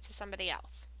and piff it to somebody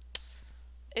else,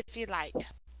 if you like.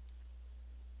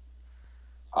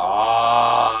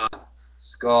 Ah,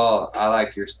 Skull, I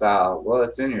like your style. Well,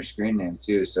 it's in your screen name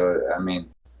too, so I mean,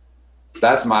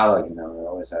 that's my lucky number. It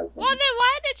always has been. Well, then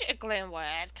why did you,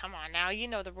 Glenwood? Come on now, you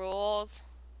know the rules.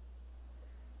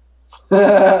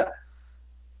 You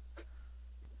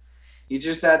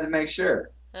just had to make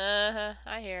sure. I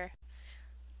hear.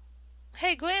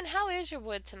 Hey, Glenn, how is your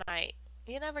wood tonight?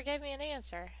 You never gave me an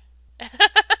answer.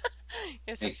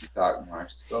 Make you talk more.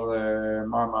 Sculler,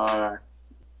 Marmar.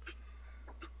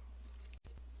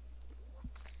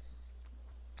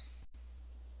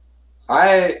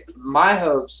 My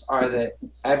hopes are that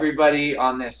everybody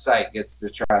on this site gets to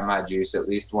try my juice at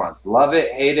least once. Love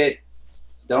it, hate it,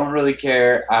 don't really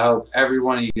care. I hope every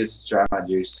one of you gets to try my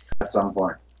juice at some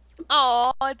point.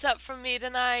 Oh, it's up for me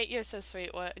tonight. You're so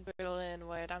sweet,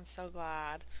 Glenwood. I'm so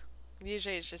glad.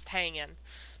 Usually it's just hanging.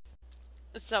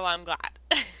 So I'm glad.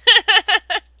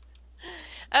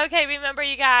 Okay, remember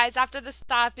you guys, after the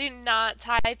stop, do not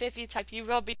type. If you type, you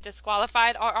will be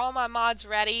disqualified. Are all my mods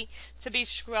ready to be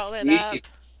scrolling up?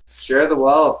 Share the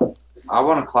wealth. I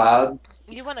want a cloud.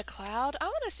 You want a cloud? I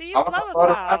want to see you blow a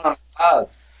cloud.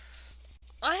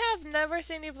 I have never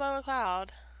seen you blow a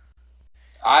cloud.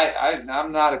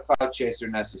 I'm not a cloud chaser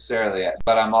necessarily,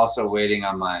 but I'm also waiting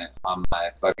on my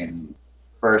fucking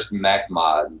first mech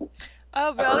mod.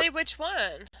 Oh really? Which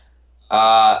one?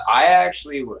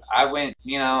 I went,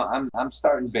 I'm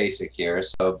starting basic here,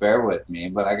 so bear with me,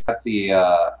 but I got the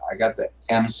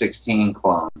M16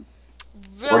 clone.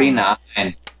 Really?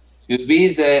 49. Who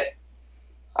bees it?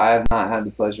 I have not had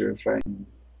the pleasure of trying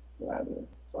that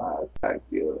 5-pack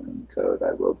deal in code.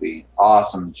 I will be.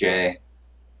 Awesome, Jay.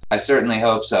 I certainly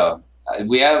hope so.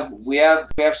 We have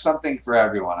something for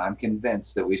everyone. I'm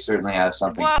convinced that we certainly have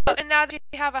something. Well, and now that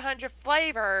you have 100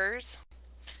 flavors.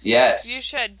 Yes. You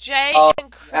should. Jay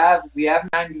and we have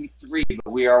 93,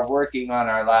 but we are working on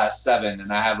our last 7,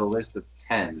 and I have a list of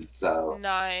 10. So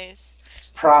nice.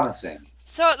 It's promising.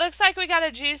 So it looks like we got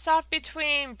a juice off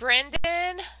between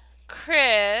Brendan,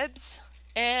 Cribs,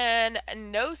 and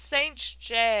No Saints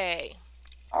J.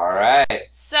 All right.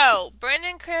 So,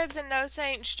 Brendan Cribbs and No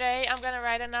Saints J, I'm going to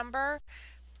write a number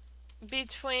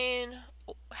between,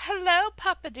 hello,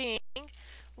 Papa Ding,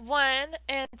 1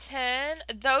 and 10.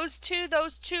 Those two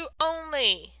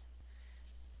only.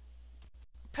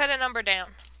 Put a number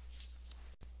down.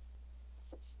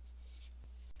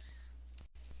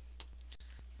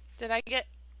 Did I get...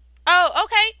 Oh,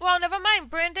 okay. Well, never mind.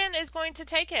 Brendan is going to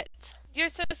take it. You're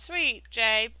so sweet,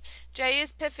 Jay. Jay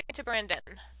is piffing to Brendan.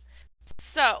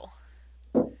 So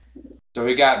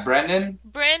we got Brendan.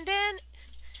 Brendan,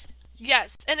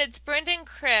 yes, and it's Brendan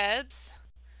Cribbs.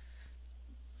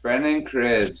 Brendan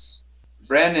Cribbs.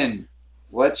 Brendan,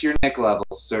 what's your Nick level,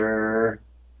 sir?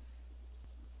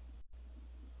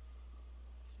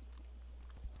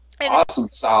 And awesome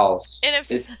sauce. And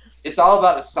if it's all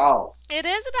about the sauce. It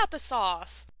is about the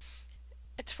sauce.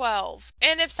 12.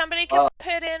 And if somebody could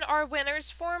put in our winners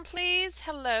form, please.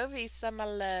 Hello, Visa, my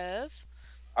love.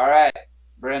 All right,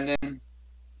 Brendan.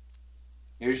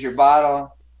 Here's your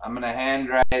bottle. I'm going to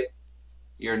handwrite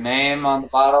your name on the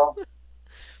bottle.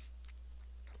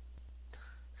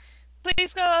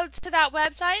 Please go to that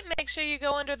website. Make sure you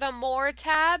go under the More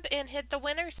tab and hit the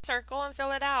winner's circle and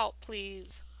fill it out,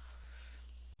 please.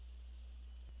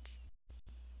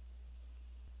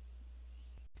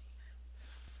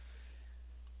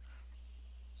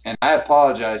 And I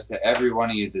apologize to every one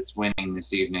of you that's winning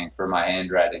this evening for my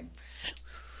handwriting.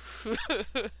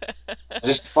 I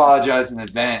just apologize in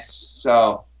advance.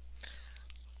 So,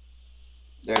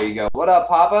 there you go. What up,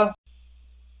 Papa?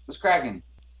 What's cracking?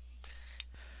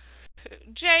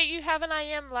 Jay, you have an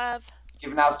IM, love.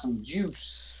 Giving out some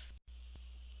juice.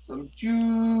 Some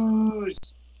juice.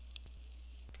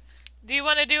 Do you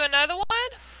want to do another one?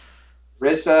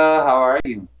 Rissa, how are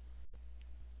you?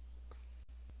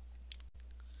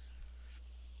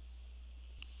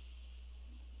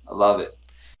 I love it.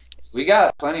 We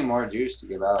got plenty more juice to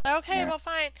give out. Okay, well,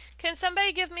 fine. Can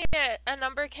somebody give me a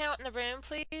number count in the room,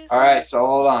 please? All right, so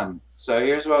hold on. So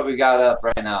here's what we got up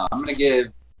right now. I'm going to give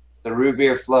the root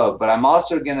beer float, but I'm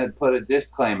also going to put a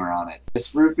disclaimer on it.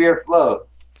 This root beer float,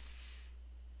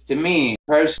 to me,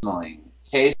 personally,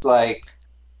 tastes like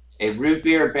a root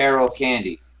beer barrel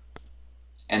candy.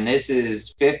 And this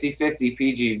is 50-50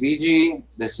 PGVG.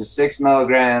 This is 6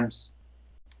 milligrams.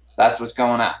 That's what's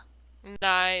going on.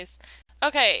 Nice.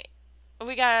 Okay,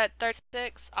 we got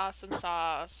 36. Awesome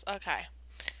sauce. Okay.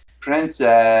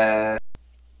 Princess.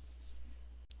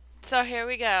 So here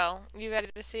we go. You ready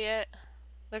to see it?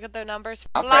 Look at the numbers.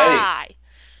 I'm fly. ready.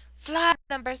 Fly,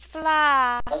 numbers,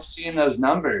 fly. I love seeing those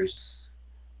numbers.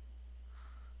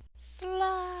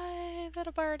 Fly,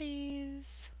 little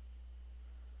birdies.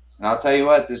 And I'll tell you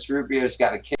what, this root beer's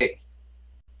got a kick.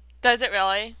 Does it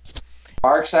really?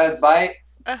 Bark size bite.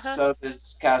 So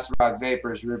does Castle Rock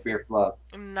Vapors root beer float.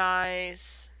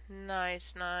 Nice.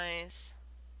 Nice, nice.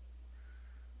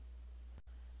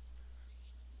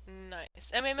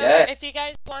 Nice. And remember, if you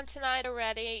guys won tonight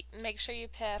already, make sure you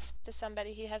piff to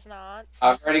somebody who has not.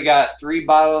 I've already got 3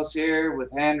 bottles here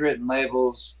with handwritten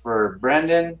labels for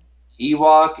Brendan,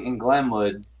 Ewok, and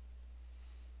Glenwood.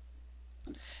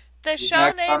 The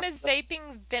show name is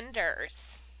Vaping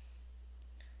Vendors.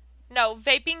 No,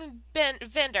 Vaping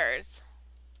Vendors.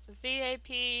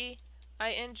 VAPING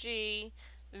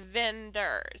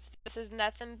Vendors. This is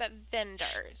nothing but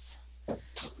vendors.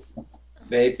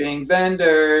 Vaping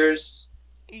Vendors.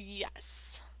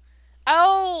 Yes.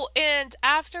 Oh, and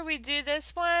after we do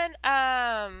this one,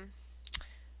 I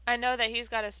know that he's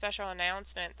got a special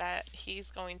announcement that he's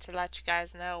going to let you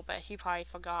guys know, but he probably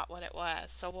forgot what it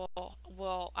was. So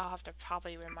I'll have to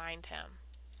probably remind him.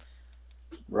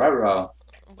 Ruh-roh.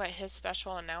 What his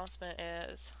special announcement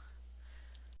is.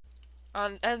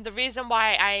 And the reason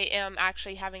why I am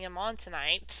actually having him on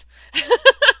tonight.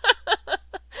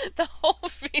 The whole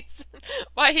reason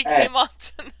why he came on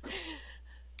tonight.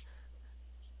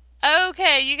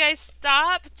 Okay, you guys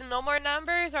stopped. No more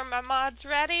numbers. Are my mods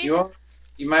ready?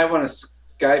 You might want to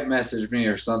Skype message me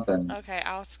or something. Okay,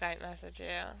 I'll Skype message you.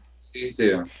 Please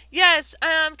do. Yes,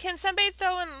 can somebody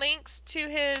throw in links to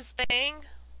his thing?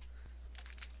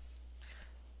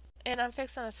 And I'm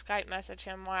fixing to Skype message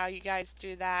him while you guys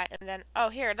do that. And then, oh,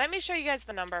 here, let me show you guys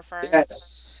the number first.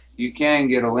 Yes, you can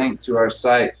get a link to our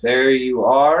site. There you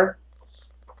are.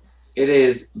 It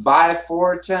is buy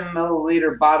 4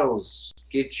 10-milliliter bottles.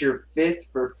 Get your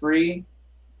 5th for free.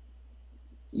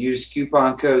 Use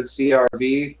coupon code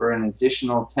CRV for an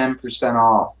additional 10%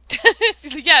 off.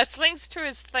 Yes, links to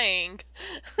his thing.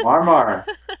 Marmar.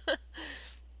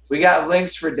 We got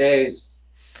links for days.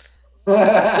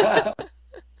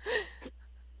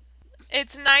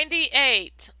 It's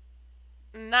 98.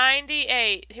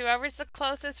 98. Whoever's the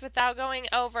closest without going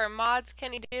over. Mods,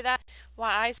 can you do that?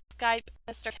 While I Skype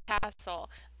Mr. Castle.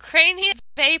 Cranium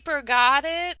Vapor got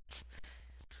it.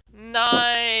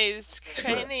 Nice.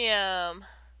 Cranium.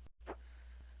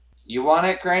 You want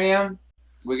it, Cranium?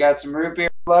 We got some root beer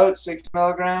float, 60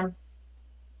 milligram.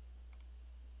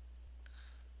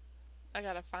 I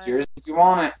gotta find It's yours if you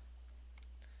want it.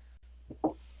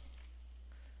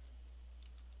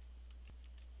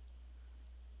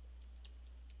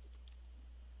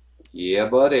 Yeah,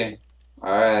 buddy.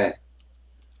 All right.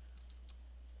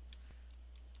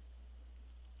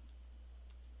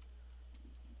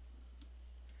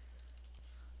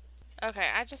 Okay,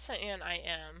 I just sent you an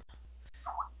IM.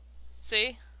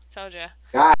 See? Told you.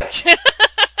 Got it.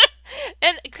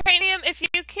 And Cranium, if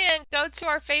you can, go to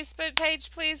our Facebook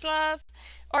page, please, love,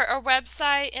 or our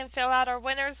website and fill out our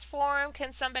winners form.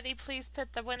 Can somebody please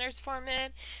put the winners form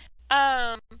in?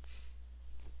 And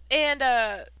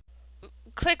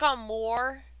click on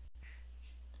more.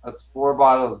 That's 4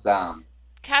 bottles down.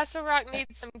 Castle Rock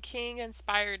needs some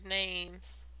King-inspired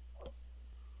names.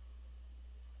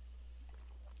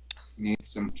 Need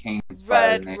some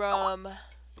King-inspired Red names. rum.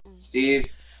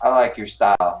 Steve, I like your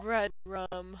style. Red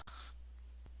rum.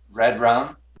 Red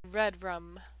rum? Red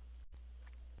rum.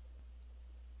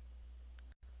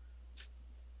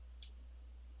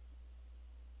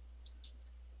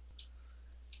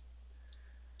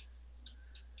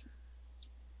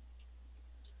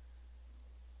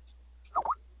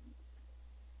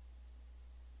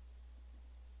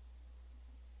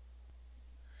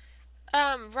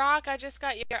 Rock, I just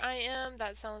got your IM.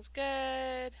 That sounds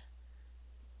good.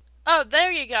 Oh,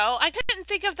 there you go. I couldn't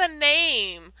think of the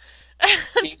name.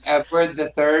 King Edward the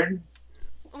Third?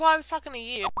 Well, I was talking to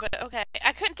you, but okay.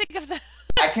 I couldn't think of the...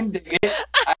 I can dig it.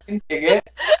 I can dig it.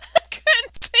 I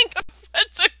couldn't think of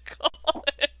what to call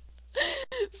it.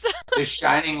 So... The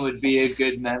Shining would be a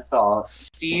good menthol.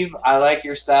 Steve, I like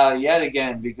your style yet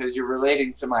again because you're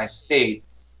relating to my state,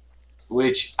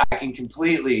 which I can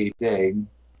completely dig.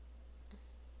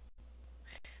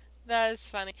 That is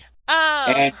funny.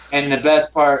 And the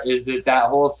best part is that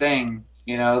whole thing,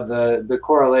 you know, the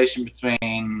correlation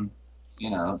between, you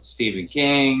know, Stephen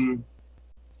King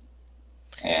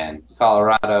and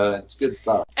Colorado, it's good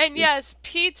stuff. And yes,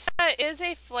 pizza is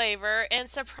a flavor, and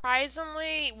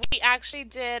surprisingly, we actually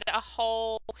did a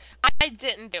whole... I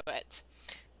didn't do it.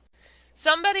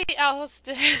 Somebody else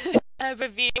did a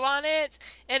review on it,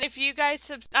 and if you guys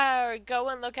go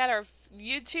and look at our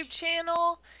YouTube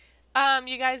channel...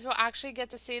 you guys will actually get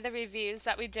to see the reviews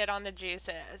that we did on the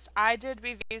juices. I did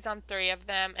reviews on 3 of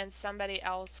them, and somebody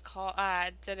else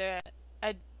did a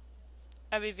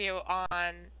review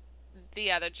on the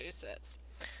other juices.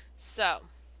 So,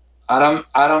 I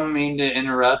don't mean to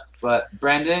interrupt, but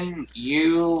Brendan,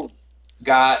 you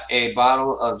got a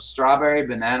bottle of strawberry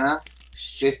banana,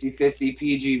 50/50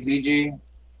 PGVG,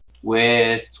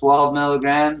 with 12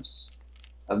 milligrams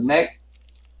of Nick.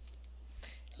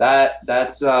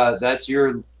 That's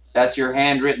your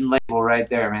handwritten label right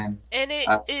there, man. And it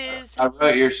is... I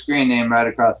wrote your screen name right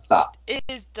across the top. It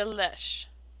is delish.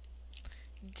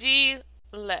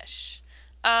 Delish.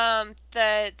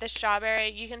 The strawberry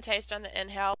you can taste on the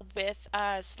inhale with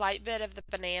a slight bit of the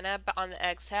banana, but on the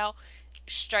exhale,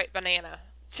 straight banana.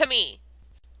 To me,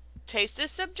 taste is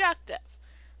subjective,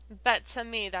 but to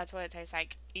me, that's what it tastes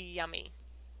like. Yummy.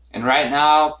 And right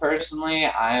now, personally,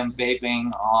 I am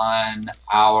vaping on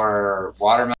our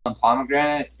watermelon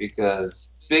pomegranate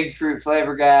because big fruit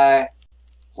flavor guy,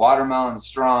 watermelon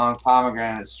strong,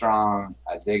 pomegranate strong.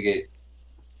 I dig it.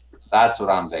 That's what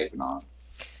I'm vaping on.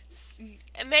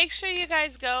 Make sure you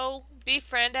guys go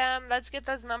befriend him. Let's get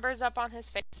those numbers up on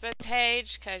his Facebook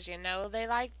page because you know they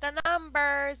like the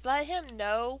numbers. Let him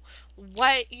know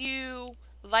what you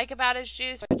like about his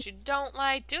juice, what you don't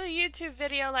like. Do a YouTube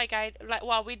video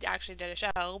well, we actually did a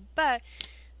show, but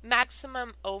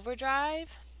Maximum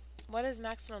Overdrive. What is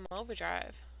Maximum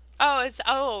Overdrive? Oh, it's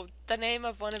the name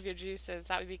of one of your juices.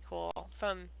 That would be cool.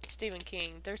 From Stephen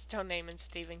King. There's no name in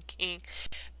Stephen King.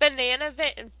 Banana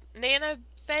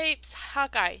vapes,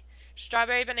 Hawkeye.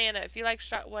 Strawberry banana. If you like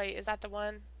wait, is that the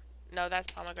one? No,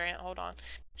 that's pomegranate. Hold on.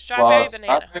 Strawberry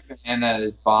banana. Strawberry banana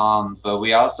is bomb, but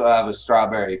we also have a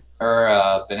strawberry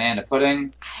or banana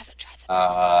pudding. I haven't tried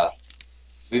that.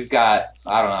 We've got,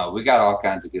 I don't know, we got all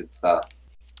kinds of good stuff.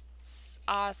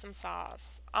 Awesome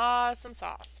sauce. Awesome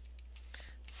sauce.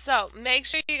 So, make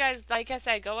sure you guys, like I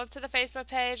said, go up to the Facebook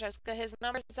page. Let's get his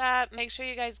numbers up. Make sure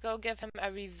you guys go give him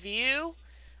a review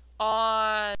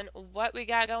on what we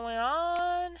got going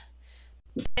on.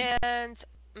 And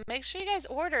make sure you guys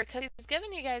order because he's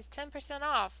giving you guys 10%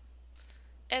 off.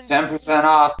 And 10%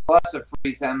 off plus a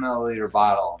free 10 milliliter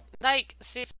bottle. like,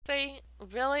 seriously,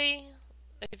 really?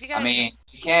 If you I guys, mean,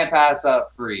 you can't pass up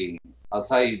free. I'll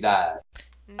tell you that.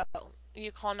 no,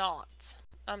 you cannot.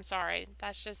 I'm sorry,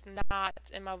 that's just not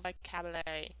in my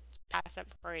vocabulary. Pass up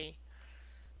free.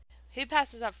 Who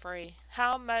passes up free?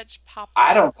 How much pop?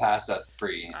 I don't pass up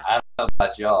free. I don't know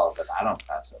about y'all, but I don't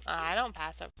pass up. I don't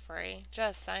pass up free.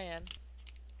 Just saying.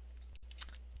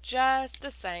 Just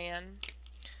a saying.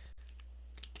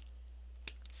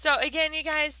 So again, you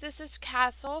guys, this is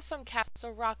Castle from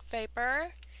Castle Rock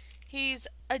Vapor. He's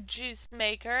a juice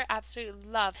maker. Absolutely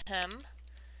love him.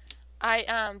 I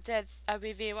did a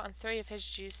review on 3 of his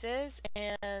juices,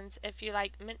 and if you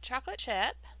like mint chocolate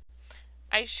chip,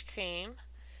 ice cream,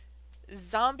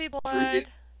 zombie blood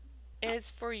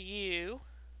is for you.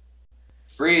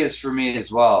 Free is for me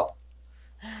as well.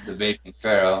 The vaping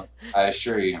pharaoh, I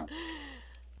assure you.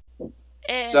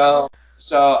 And So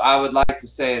I would like to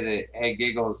say that, hey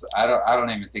Giggles, I don't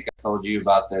even think I told you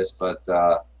about this, but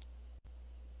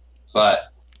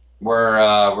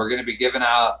we're gonna be giving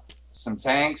out some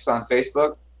tanks on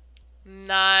Facebook.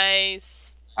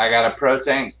 nice. I got a Pro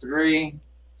Tank 3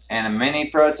 and a Mini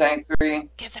Pro Tank 3.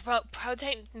 Get the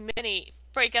Protein Mini.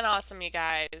 Freaking awesome, you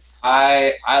guys.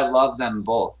 I love them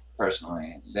both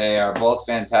personally. They are both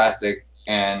fantastic,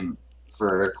 and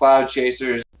for cloud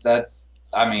chasers, that's,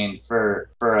 I mean, for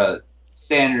a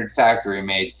standard factory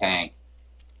made tank,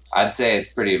 I'd say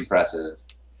it's pretty impressive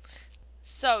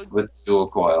So with dual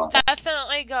coil.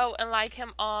 definitely go and like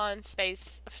him on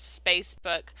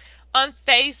Facebook. On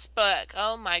Facebook.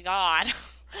 Oh my god.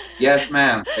 Yes,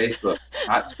 ma'am. Facebook,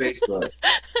 not Spacebook.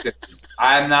 'Cause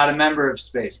I'm not a member of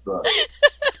Spacebook.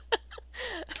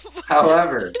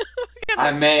 However,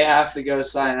 I may have to go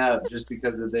sign up just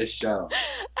because of this show.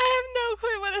 I have no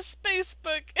clue what a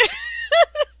Facebook is.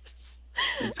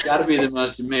 It's got to be the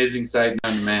most amazing sight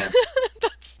known to man.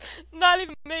 That's not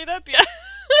even made up yet.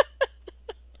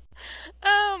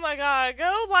 Oh my god,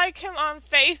 go like him on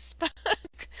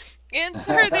Facebook.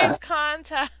 Enter these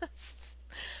contests.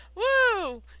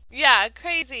 Woo! Yeah,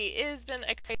 crazy. It has been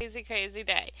a crazy, crazy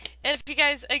day. And if you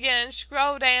guys, again,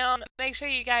 scroll down, make sure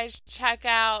you guys check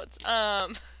out,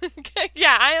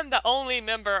 yeah, I am the only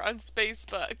member on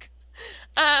Facebook.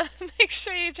 Make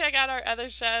sure you check out our other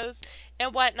shows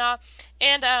and whatnot.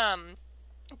 And,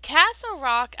 Castle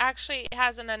Rock actually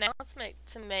has an announcement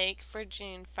to make for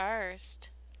June 1st.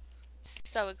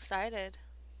 So excited.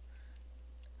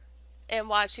 And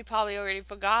watch, you probably already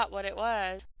forgot what it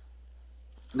was.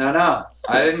 No,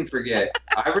 I didn't forget.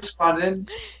 I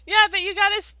responded. Yeah, but you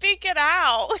gotta speak it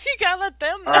out. You gotta let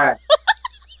them know. All right.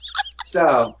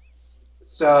 So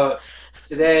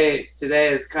today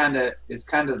is kind of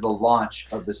the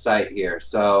launch of the site here.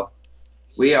 So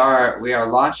we are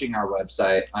launching our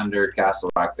website under Castle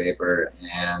Rock Vapor,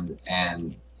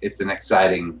 and it's an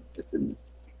exciting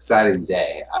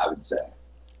day, I would say.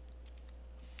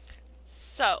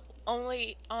 So,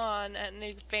 only on a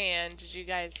new fan did you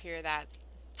guys hear that.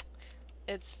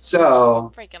 It's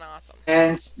So freaking awesome.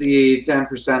 hence the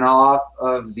 10% off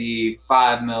of the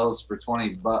 5 mils for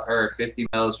 $20 or 50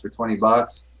 mils for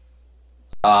 $20.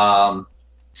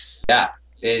 Yeah,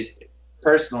 it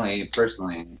personally,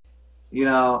 you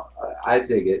know, I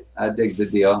dig it. I dig the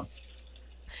deal.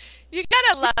 You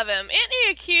gotta love him. Isn't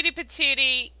he a cutie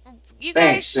patootie? You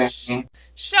Thanks, guys Sammy.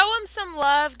 show him some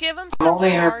love. Give him I'm some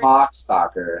only her hearts. mock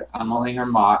stalker.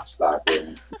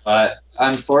 But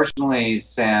unfortunately,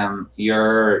 Sam,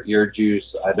 your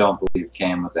juice, I don't believe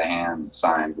came with a hand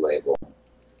signed label.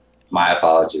 My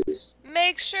apologies.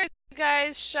 Make sure you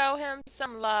guys show him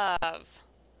some love.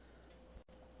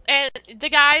 And the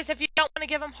guys, if you don't want to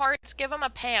give him hearts, give him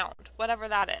a pound. Whatever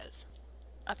that is.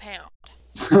 A pound.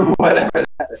 Whatever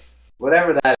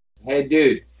that is. Hey,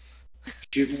 dudes,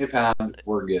 shoot me a pound.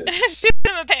 We're good. Shoot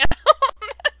him a pound.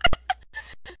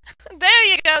 There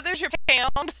you go. There's your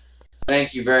pound.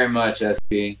 Thank you very much,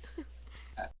 SB.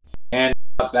 And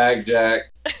out Blackjack.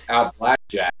 Out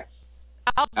Blackjack.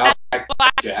 I'll Out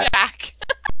blackjack.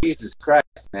 Jesus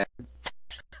Christ, man.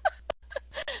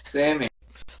 Sammy.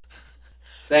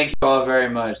 Thank you all very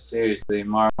much. Seriously.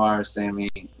 Mar, Sammy,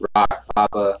 Rock,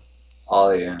 Papa,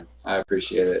 all of you. I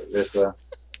appreciate it. Rissa.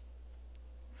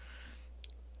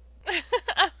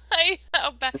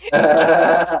 How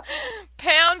bad.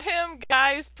 Pound him,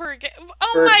 guys, per game.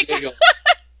 Oh Per my giggle. god.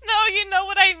 No, you know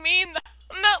what I mean.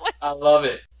 Not like, I love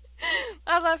it.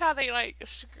 I love how they like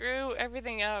screw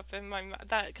everything up in my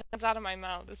that comes out of my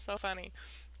mouth. It's so funny.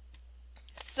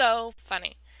 So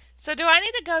funny. So do I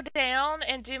need to go down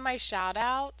and do my shout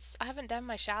outs? I haven't done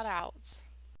my shout outs.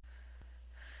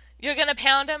 You're gonna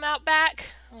pound him out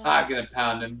back? I'm gonna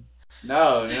pound him.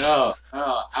 No.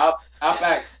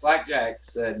 Outback Blackjack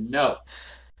said no.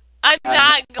 I'm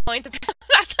not going to pound.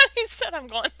 I thought he said I'm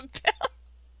going to pound.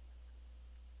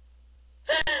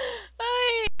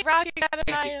 Hey, Rocky got an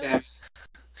Thank you, IM. Sam.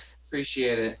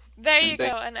 Appreciate it. There And you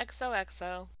thank- go, an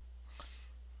XOXO.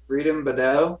 Freedom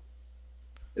Badeau.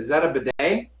 Is that a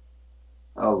bidet?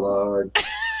 Oh Lord.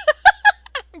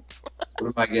 What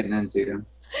am I getting into?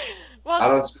 I Well,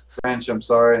 don't speak French. I'm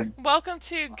sorry. welcome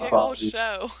to Giggle apologies.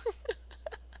 Show.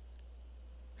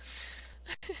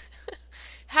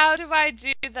 How do I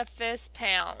do the fist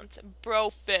pound? Bro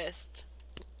fist.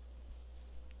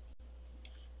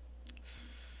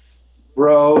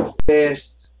 Bro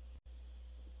fist.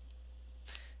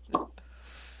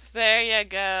 There you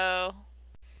go.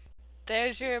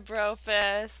 There's your bro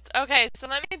fist. Okay, so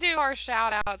let me do our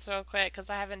shout outs real quick because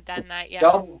I haven't done that yet.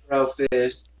 Double bro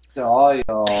fist to all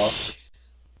y'all.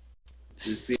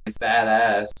 Just being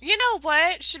badass. You know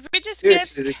what? Should we just give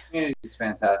Seriously, the community is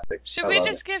fantastic. Should I we love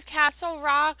just give Castle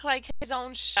Rock like his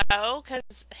own show?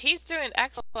 Because he's doing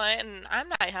excellent and I'm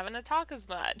not having to talk as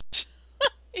much.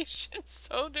 He should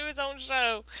so do his own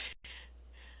show.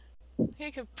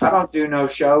 He could. it. I don't do no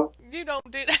show. You don't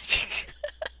do that.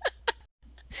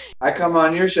 I come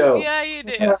on your show. Yeah, you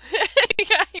do.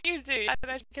 Yeah, you do.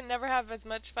 I can never have as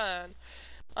much fun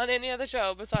on any other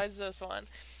show besides this one.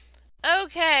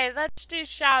 Okay, let's do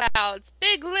shout outs.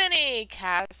 Big Lenny,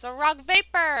 Castle Rock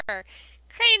Vapor,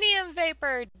 Cranium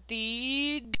Vapor,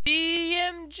 DMG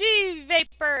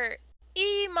Vapor,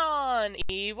 Emon,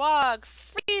 Ewok,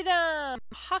 Freedom,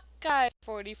 Hawkeye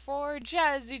 44,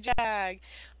 Jazzy Jag,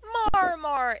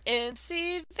 Marmor,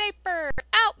 MC Vapor,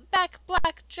 Outback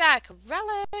Blackjack,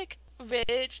 Relic,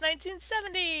 Rich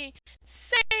 1970,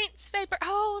 Saints Vapor,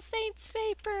 oh, Saints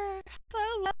Vapor,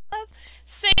 hello, love,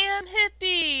 Sam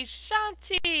Hippie,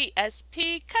 Shanti,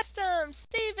 SP Custom,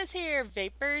 Steve is here,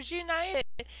 Vapors United,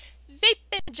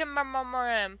 Vapin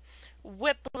Jamaram,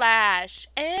 Whiplash,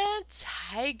 and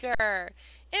Tiger.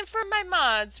 And for my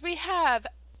mods, we have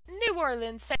New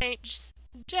Orleans Saints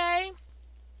J,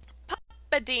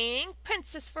 Papading,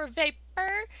 Princess for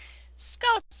Vapor,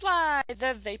 Skullfly,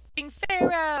 the Vaping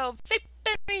Pharaoh,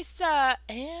 Vaping Risa,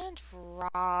 and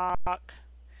Rock.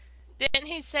 Didn't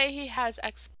he say he has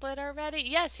XSplit already?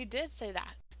 Yes, he did say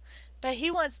that. But he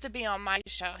wants to be on my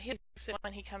show. He likes it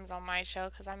when he comes on my show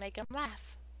because I make him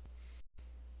laugh.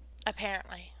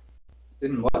 Apparently.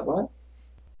 Didn't what?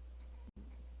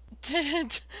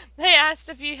 They asked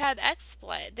if you had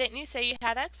XSplit. Didn't you say you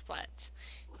had XSplit?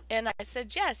 And I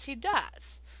said, yes, he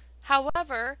does.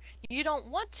 However, you don't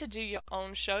want to do your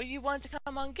own show. You want to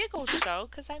come on Giggle's show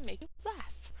because I make you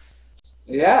laugh.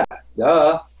 Yeah,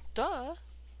 duh. Duh.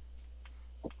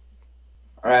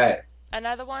 All right,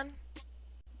 Another one?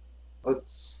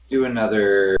 let's do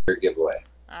another giveaway.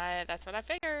 That's what I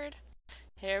figured.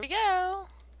 Here we go.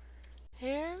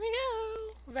 Here we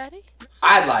go. Ready?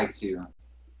 I'd like to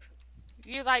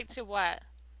You like to what?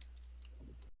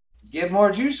 give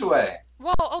more juice away.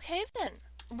 Well, okay then.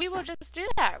 We will just do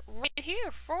that right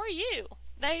here for you.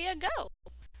 There you go.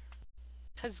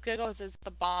 Because Giggles is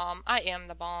the bomb. I am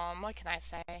the bomb. What can I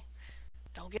say?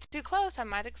 Don't get too close. I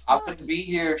might I explode. wouldn't be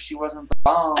here if she wasn't the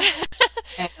bomb.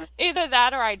 Either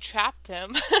that or I trapped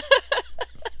him.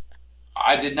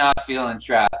 I did not feel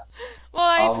entrapped. Well,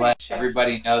 I I'll let appreciate it.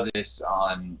 everybody know this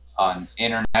on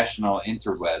international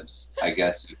interwebs, I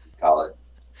guess you could call it.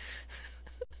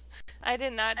 I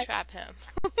did not trap him.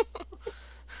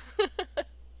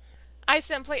 I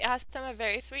simply asked him a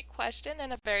very sweet question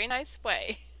in a very nice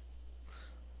way.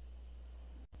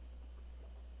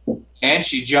 And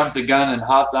she jumped the gun and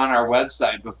hopped on our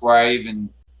website before I even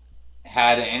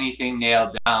had anything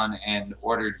nailed down and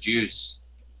ordered juice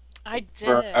I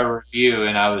for did. a review,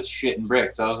 and I was shitting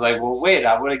bricks. I was like, "Well, wait,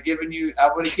 I would have given you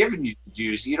the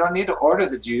juice. You don't need to order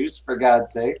the juice, for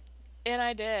God's sake." And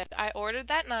I did. I ordered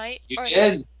that night. You or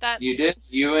did. That You did.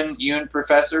 You and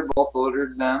Professor both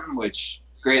ordered them, which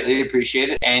greatly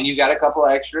appreciated. And you got a couple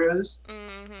extras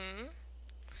Mm-hmm.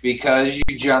 because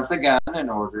you jumped the gun and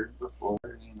ordered before,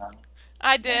 you know.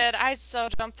 I did. I so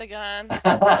jumped the gun.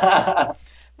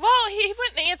 Well, he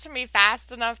wouldn't answer me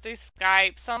fast enough through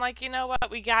Skype, so I'm like, you know what?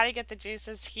 We gotta get the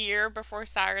juices here before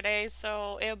Saturday,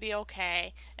 so it'll be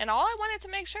okay. And all I wanted to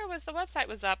make sure was the website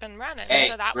was up and running, Hey,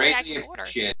 so that way I greatly could order.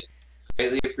 appreciated.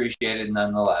 Greatly appreciated,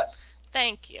 nonetheless.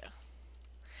 Thank you.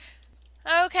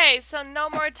 Okay, so no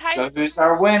more type. So who's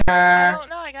our winner? I don't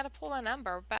know. I gotta pull a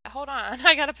number, but hold on.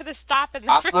 I gotta put a stop in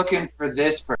the. I'm looking for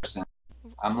this person.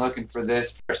 I'm looking for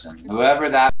this person. Whoever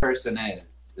that person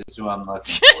is who I'm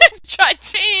looking for.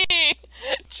 Cha-ching!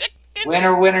 Chicken.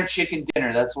 Winner, winner, chicken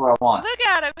dinner. That's what I want. Look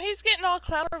at him. He's getting all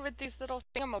clever with these little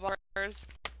thingamabobers.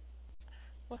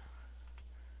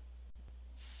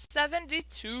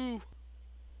 72.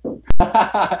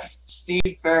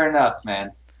 Steve, fair enough,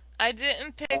 man. I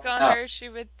didn't pick on No. her. She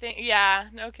would think, yeah,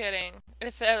 no kidding.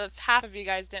 If half of you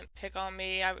guys didn't pick on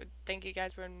me, I would think you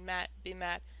guys would be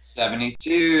mad.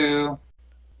 72.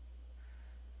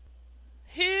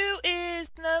 Who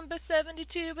is number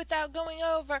 72 without going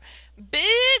over?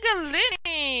 Big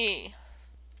Lenny.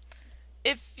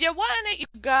 If you want it, you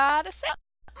gotta say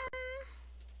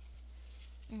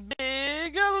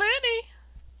Big Lenny.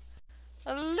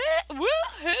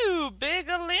 Woohoo! Big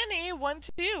Lenny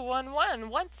 1211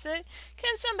 wants it.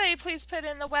 Can somebody please put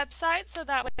in the website so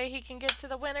that way he can get to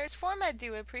the winner's form? I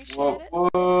do appreciate it.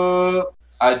 Whoa.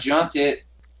 I jumped it.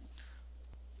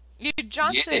 You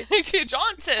jaunted. Yeah. You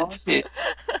jaunted. Haunted.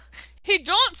 He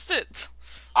jaunts it.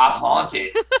 I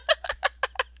haunted.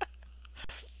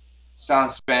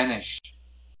 Sounds Spanish.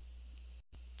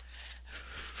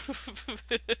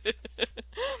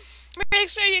 Make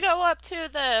sure you go up to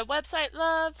the website,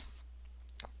 love.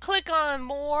 Click on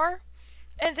more,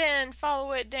 and then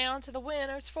follow it down to the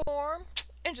winner's form,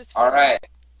 and just. All right.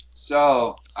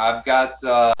 So I've got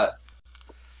a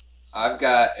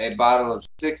bottle of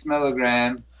 6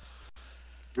 milligram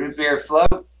root beer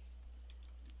float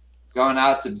going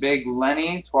out to Big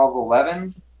Lenny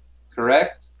 1211.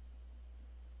 Correct?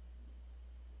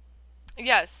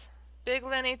 Yes, Big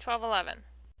Lenny 1211.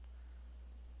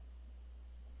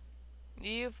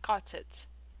 You've got it.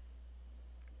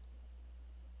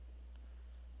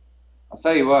 I'll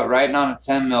tell you what, writing on a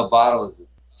 10 ml bottle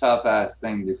is a tough ass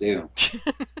thing to do.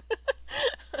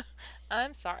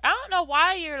 I'm sorry. I don't know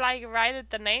why you're like writing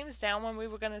the names down when we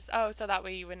were gonna. Oh, so that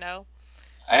way you would know.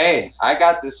 Hey, I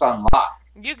got this on lock.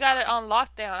 You got it on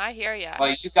lockdown. I hear ya.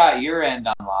 Well, you got your end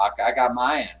on lock. I got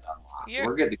my end on lock.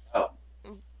 We're good to go.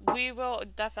 We will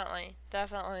definitely.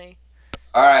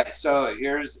 All right, so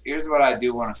here's what I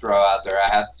do want to throw out there. I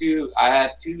have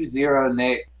two Zero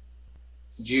Nick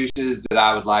juices that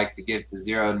I would like to give to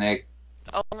Zero Nick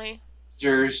Only.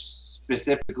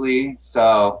 specifically.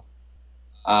 So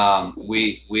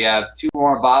we have 2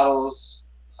 more bottles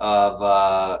of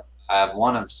I have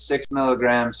one of 6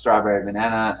 milligram strawberry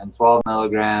banana and 12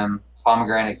 milligram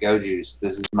pomegranate go juice.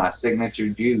 This is my signature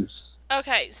juice.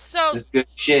 Okay, so this is good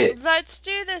shit. Let's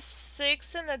do the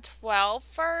 6 and the 12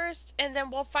 first, and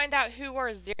then we'll find out who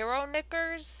are Zero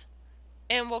Nickers,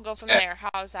 and we'll go from there.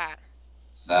 How's that?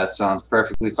 That sounds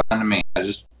perfectly fine to me.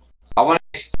 I want to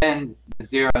extend the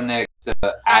Zero Nick to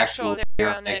actual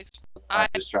Zero Nick. I'm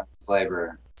just trying to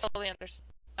flavor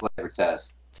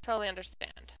test. Totally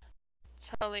understand.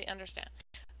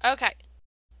 Okay.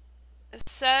 It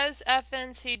says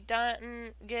Effins he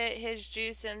doesn't get his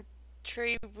juice in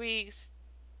 3 weeks.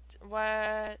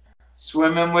 What?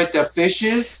 Swimming with the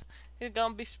fishes? He's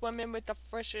gonna be swimming with the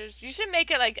fishes. You should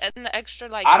make it like an extra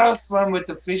like. I don't swim with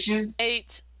the fishes.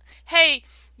 8. Hey,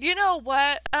 you know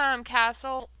what,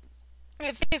 Castle?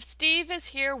 If Steve is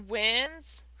here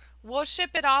wins, we'll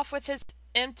ship it off with his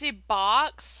empty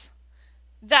box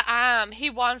that he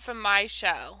won from my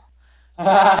show.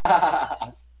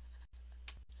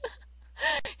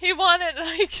 He wanted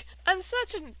like I'm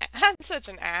such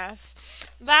an ass.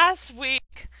 Last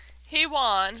week he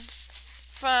won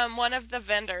from one of the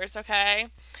vendors, okay?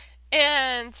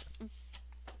 And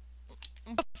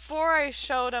before I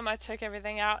showed him, I took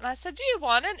everything out and I said, "Do you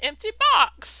want an empty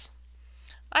box?"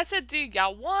 I said, "Do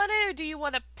y'all want it or do you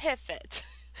want to piff it?"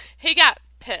 He got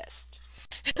pissed.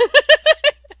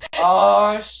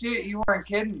 Oh shit, you weren't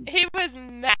kidding. He was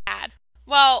mad.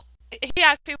 Well, he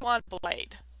actually wanted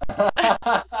Blade.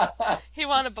 He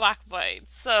wanted Black Blade,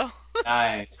 so.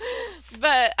 Nice.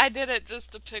 But I did it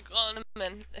just to pick on him,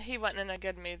 and he wasn't in a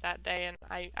good mood that day, and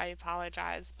I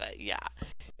apologize, but yeah.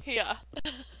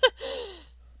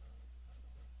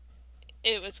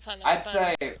 It was kind of I'd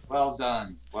fun. say, well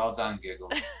done,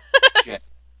 Giggles.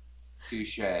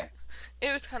 Touche.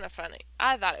 It was kind of funny.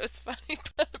 I thought it was funny,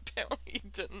 but apparently he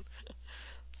didn't.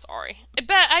 Sorry.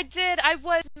 But I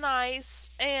was nice,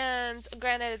 and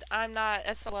granted, I'm not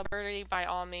a celebrity by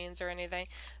all means or anything,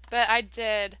 but I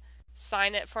did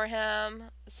sign it for him,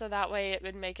 so that way it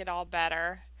would make it all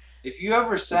better. If you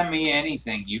ever send me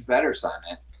anything, you better sign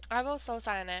it. I will so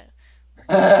sign it.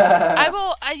 I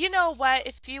will, you know what,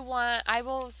 if you want, I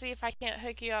will see if I can't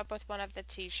hook you up with one of the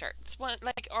t-shirts.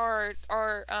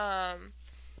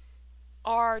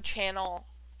 Our channel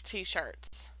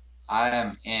t-shirts. I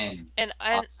am in.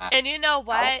 And you know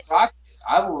what? I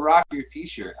will rock your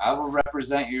t-shirt. I will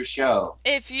represent your show.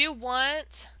 If you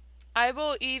want, I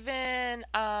will even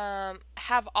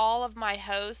have all of my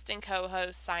hosts and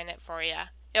co-hosts sign it for you.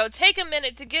 It'll take a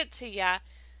minute to get to you,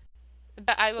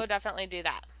 but I will definitely do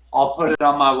that. I'll put it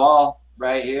on my wall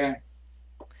right here.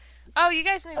 Oh, you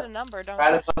guys need a number, don't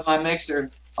Try you? to put my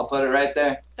mixer. I'll put it right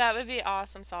there. That would be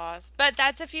awesome sauce. But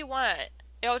that's if you want.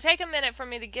 It'll take a minute for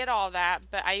me to get all that,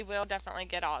 but I will definitely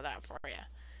get all that for you.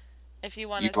 If you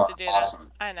want You us are to do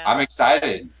awesome. that. I know. I'm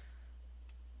excited.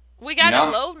 We got You a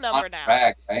know, low number I'm now.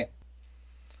 brag, right?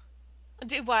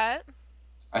 Do what?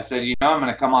 I said, you know, I'm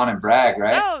gonna come on and brag,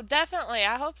 right? Oh, definitely.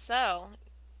 I hope so.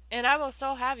 And I will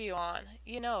so have you on.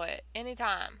 You know it.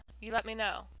 Anytime. You let me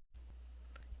know.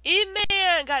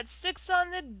 E-Man got 6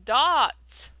 on the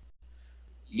dot.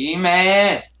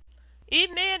 E-Man.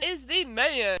 E-Man is the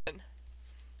man.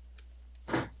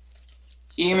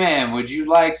 E-Man, would you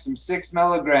like some 6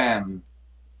 milligram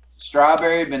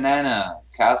strawberry banana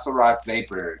Castle Rock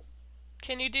vapor?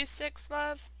 Can you do 6,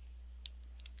 love?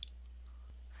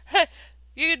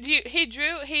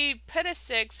 He put a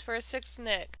 6 for a 6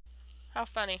 Nick. How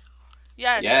funny.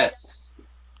 Yes. Yes.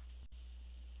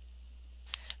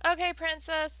 Okay,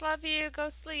 princess. Love you. Go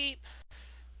sleep.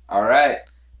 All right.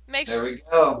 Make There sure. we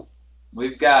go.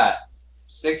 We've got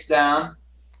 6 down.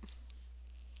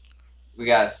 We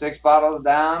got 6 bottles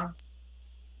down.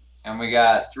 And we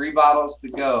got 3 bottles to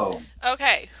go.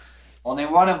 Okay. Only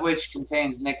one of which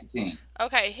contains nicotine.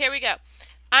 Okay, here we go.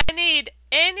 I need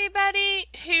anybody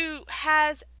who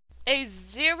has a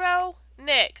 0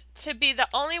 Nick to be the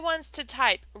only ones to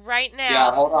type right now.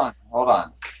 Yeah, hold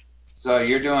on. So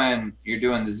you're doing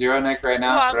the 0 nick right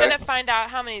now, Well, I'm correct? gonna find out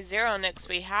how many 0 Nicks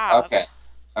we have. Okay, Is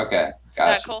that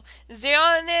gotcha. cool?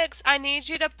 0 Nicks, I need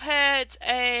you to put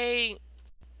a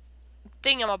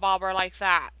thingamabobber like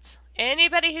that.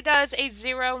 Anybody who does a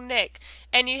 0 Nick,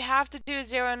 and you have to do a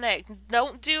 0 Nick.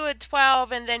 Don't do a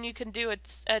 12 and then you can do a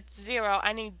 0.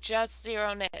 I need just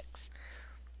 0 Nicks.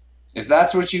 If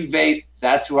that's what you vape,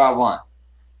 that's who I want.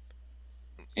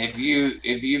 If you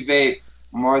vape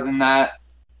more than that,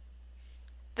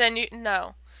 Then you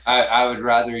no. I would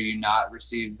rather you not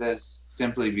receive this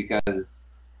simply because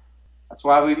that's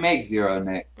why we make 0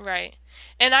 nick. Right.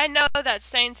 And I know that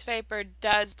Stains Vapor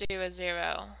does do a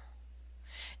 0.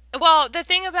 Well, the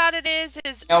thing about it is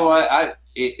You know what?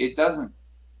 It doesn't,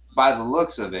 by the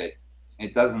looks of it,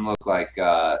 it doesn't look like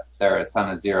there are a ton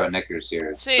of 0 nickers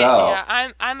here. see, So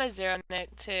yeah, I'm a 0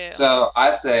 Nick too. so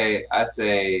I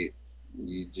say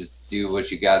you just do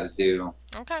what you got to do.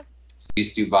 Okay.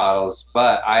 These 2 bottles,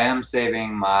 but I am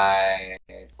saving my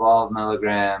 12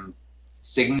 milligram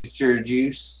signature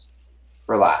juice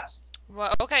for last.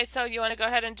 Well, okay, so you want to go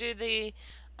ahead and do the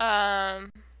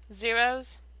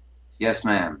zeros? Yes,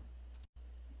 ma'am.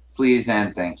 Please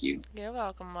and thank you. You're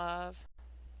welcome, love.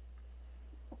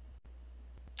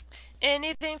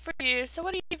 Anything for you. So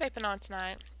what are you vaping on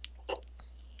tonight?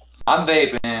 I'm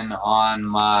vaping on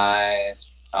my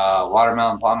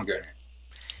watermelon pomegranate.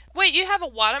 Wait, you have a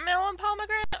watermelon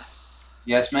pomegranate?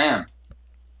 Yes, ma'am.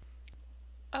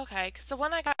 Okay, because the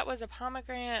one I got was a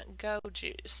pomegranate go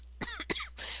juice.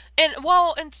 and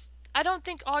I don't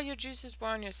think all your juices were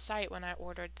on your site when I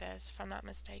ordered this, if I'm not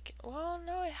mistaken. Well,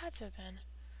 no, it had to have been.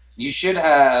 You should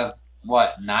have,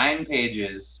 9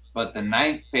 pages, but the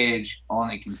 9th page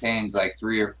only contains like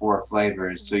 3 or 4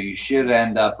 flavors, so you should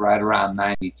end up right around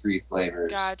 93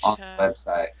 flavors on the Gotcha.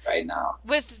 website right now.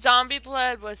 With Zombie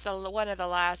Blood was one of the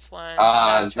last ones. That's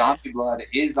right. Zombie Blood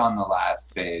is on the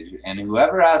last page, and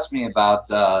whoever asked me about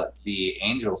the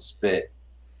Angel Spit,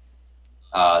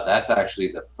 that's actually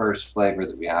the first flavor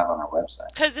that we have on our website.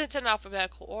 Because it's in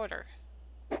alphabetical order.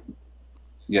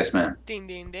 Yes, ma'am. Ding,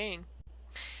 ding, ding.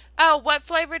 Oh, what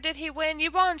flavor did he win?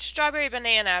 You won strawberry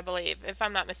banana, I believe, if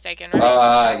I'm not mistaken,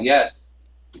 right? Yes.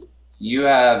 You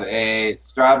have a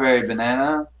strawberry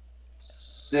banana,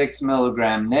 6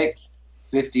 milligram Nick,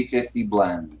 50-50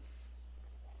 blend,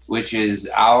 which is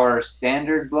our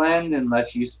standard blend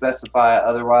unless you specify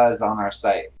otherwise on our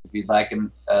site. If you'd like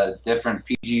a different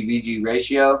PG-VG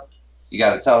ratio, you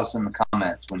got to tell us in the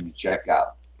comments when you check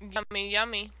out. Yummy,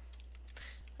 yummy.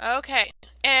 Okay,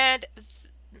 and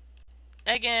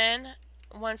again,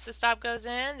 once the stop goes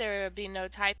in, there will be no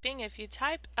typing. If you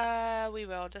type, we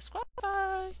will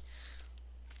disqualify.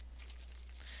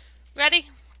 Ready?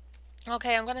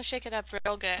 Okay, I'm gonna shake it up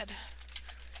real good.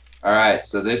 All right,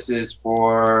 so this is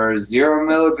for 0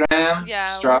 milligram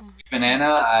Yeah. strawberry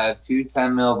banana. I have 2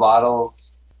 10 ml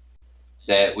bottles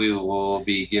that we will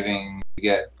be giving to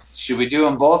get. Should we do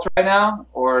them both right now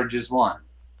or just one?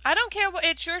 I don't care.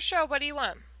 It's your show. What do you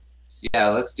want? Yeah,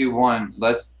 let's do one.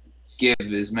 Let's give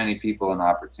as many people an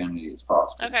opportunity as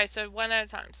possible. Okay, so one at a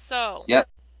time. So. Yep.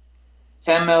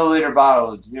 10 milliliter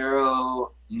bottle of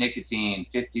 0 nicotine,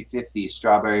 50-50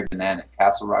 strawberry banana,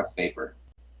 Castle Rock vapor.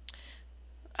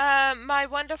 My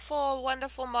wonderful,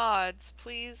 wonderful mods,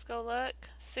 please go look.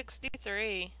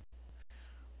 63.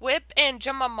 Whip and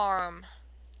Jumamarm.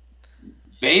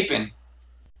 Vaping.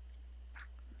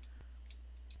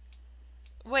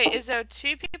 Wait, is there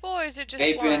 2 people or is it just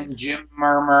Vaping one? Jim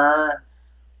Murmur,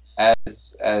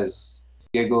 as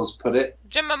Giggles put it.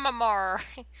 Jimamamar.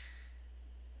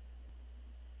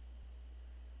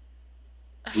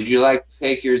 Would you like to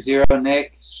take your 0,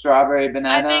 Nick? Strawberry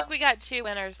banana? I think we got 2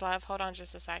 winners left. Hold on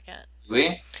just a second.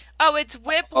 We? Oh, it's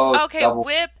Whip. Oh, okay, double.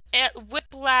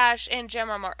 Whiplash and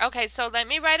Jimamar. Okay, so let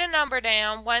me write a number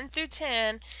down. 1 through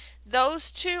 10.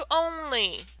 Those 2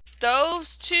 only.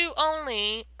 Those 2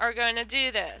 only are going to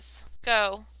do this.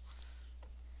 Go.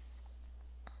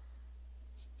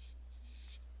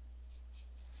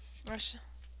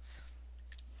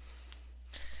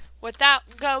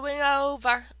 Without going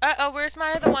over. Uh-oh, where's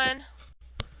my other one?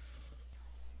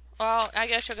 Well, I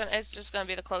guess it's just gonna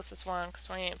be the closest one because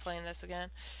we ain't playing this again.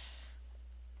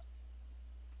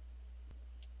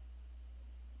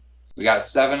 We got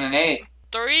 7 and 8.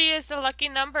 3 is the lucky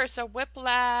number, so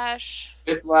Whiplash.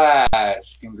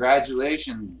 Whiplash.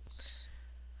 Congratulations.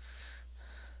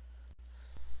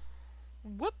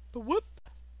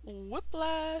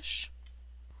 Whiplash.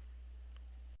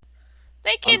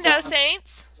 Thank you, No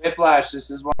Saints. Whiplash, this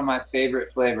is one of my favorite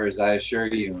flavors, I assure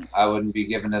you. I wouldn't be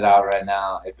giving it out right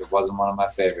now if it wasn't one of my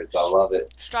favorites. I love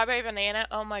it. Strawberry banana,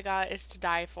 oh my god, it's to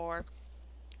die for.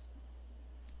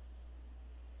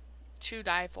 To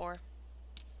die for.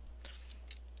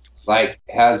 Like,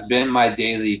 has been my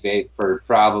daily vape for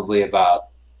probably about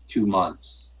 2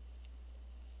 months.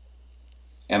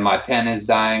 And my pen is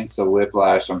dying, so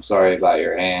Whiplash, I'm sorry about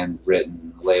your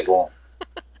handwritten label.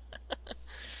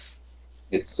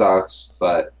 It sucks,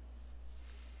 but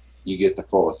you get the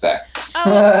full effect.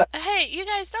 Oh, hey, you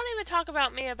guys don't even talk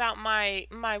about me about my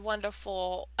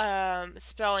wonderful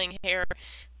spelling here,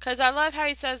 because I love how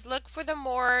he says look for the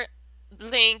more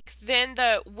link, then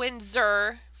the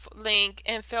Windsor link,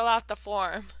 and fill out the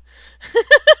form.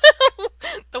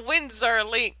 The Windsor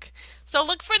link. So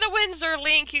look for the Windsor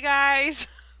link, you guys.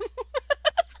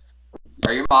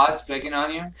 Are your mods picking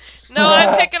on you? No,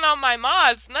 I'm picking on my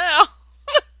mods now.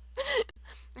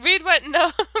 Read what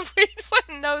No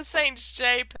Saints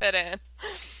J put in.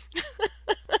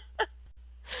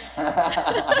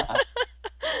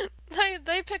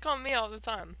 They pick on me all the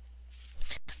time.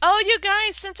 Oh, you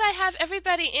guys, since I have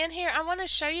everybody in here, I want to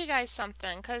show you guys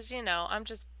something, because, you know, I'm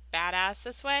just badass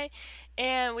this way,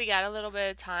 and we got a little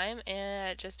bit of time,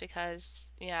 and just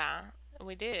because, yeah,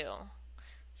 we do.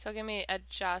 So give me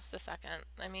just a second.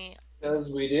 Let me...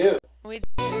 Because we do. We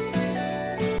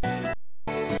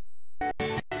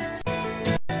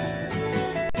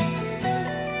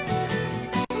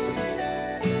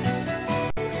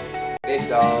Big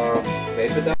dog,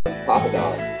 baby dog, Papa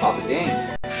Ding.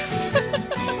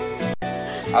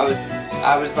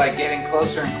 I was like getting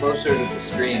closer and closer to the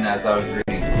screen as I was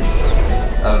reading.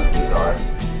 That was bizarre.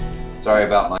 Sorry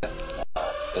about my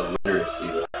illiteracy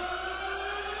there.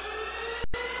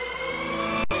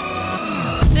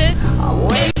 This is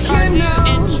our new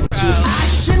intro to make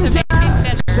these videos, and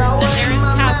there is Castle Rock and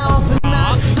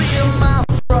Badass Mods.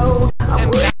 I'm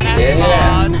a bad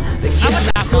mod.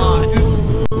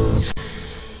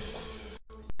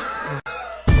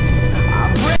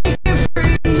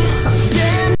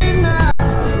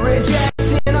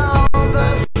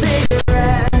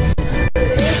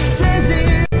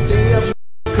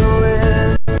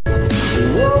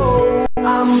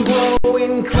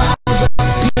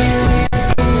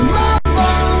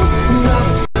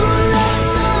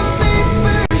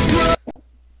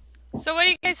 So what do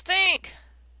you guys think?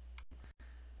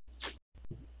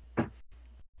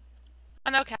 I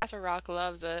know Castle Rock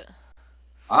loves it.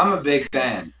 I'm a big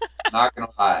fan, not gonna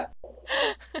lie.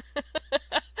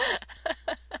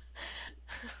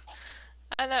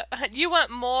 I know. You want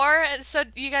more? So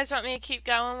you guys want me to keep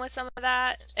going with some of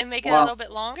that and make it a little bit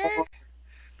longer?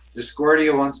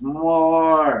 Discordia wants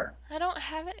more. I don't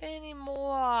have it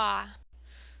anymore.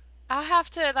 I'll have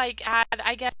to like add,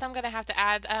 I guess I'm gonna have to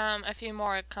add a few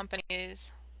more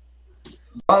companies.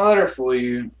 Don't let her fool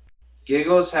you.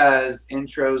 Giggles has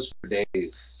intros for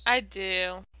days. I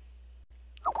do.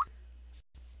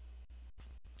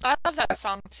 I love that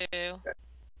song too.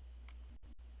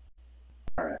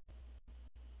 Alright.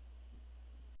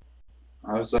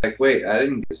 I was like, wait, I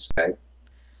didn't get Skype.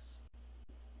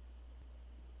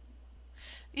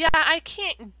 Yeah, I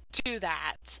can't do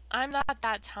that. I'm not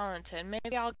that talented.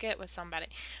 Maybe I'll get with somebody.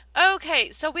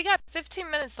 Okay, so we got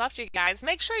 15 minutes left, you guys.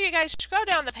 Make sure you guys scroll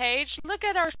down the page, look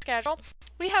at our schedule.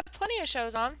 We have plenty of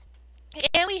shows on.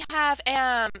 And we have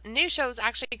new shows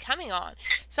actually coming on.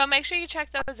 So make sure you check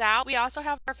those out. We also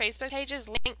have our Facebook pages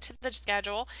linked to the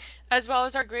schedule, as well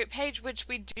as our group page, which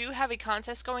we do have a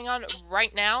contest going on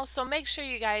right now. So make sure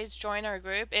you guys join our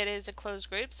group. It is a closed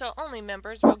group, so only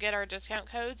members will get our discount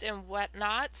codes and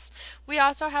whatnots. We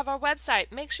also have our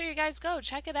website. Make sure you guys go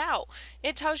check it out.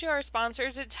 It tells you our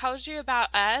sponsors. It tells you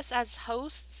about us as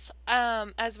hosts,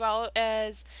 as well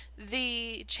as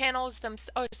the channels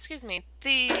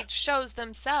the shows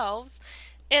themselves.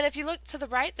 And if you look to the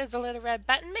right, there's a little red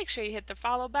button. Make sure you hit the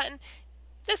follow button.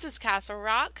 This is Castle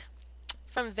Rock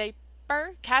from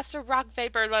Vapor. Castle Rock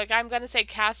Vapor. Look, I'm going to say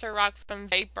Castle Rock from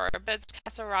Vapor, but it's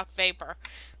Castle Rock Vapor.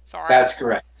 Sorry. That's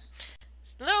correct.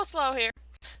 It's a little slow here.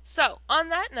 So, on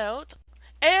that note,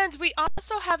 and we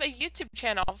also have a YouTube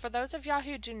channel. For those of y'all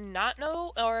who do not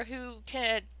know or who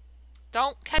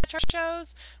don't catch our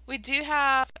shows, we do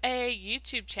have a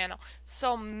YouTube channel.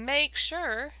 So make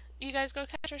sure you guys go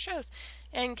catch our shows.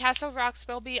 And Castle Rocks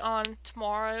will be on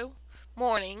tomorrow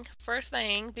morning, first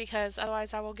thing, because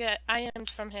otherwise I will get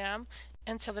IMs from him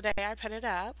until the day I put it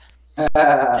up.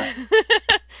 I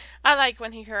like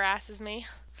when he harasses me.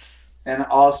 And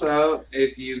also,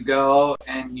 if you go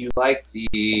and you like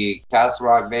the Castle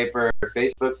Rock Vapor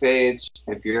Facebook page,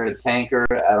 if you're a tanker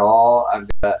at all, I've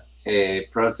got a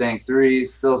Pro Tank 3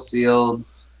 still sealed,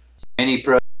 Mini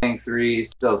Pro Tank 3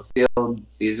 still sealed.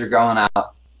 These are going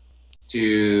out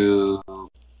to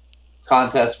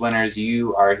contest winners.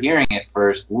 You are hearing it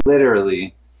first,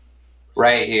 literally,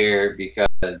 right here,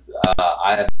 because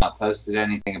I have not posted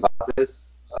anything about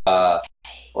this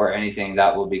or anything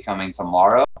that will be coming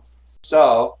tomorrow.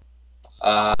 So,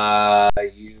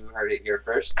 you heard it here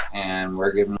first, and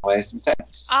we're giving away some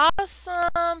tanks.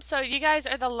 Awesome! So you guys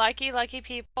are the lucky, lucky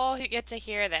people who get to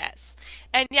hear this.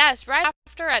 And yes, right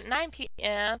after at 9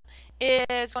 p.m.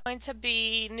 is going to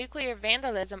be Nuclear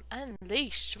Vandalism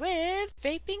Unleashed with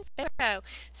Vaping Pharaoh.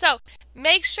 So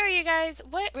make sure you guys,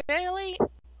 what, really?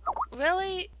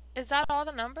 Really? Is that all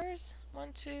the numbers? 1,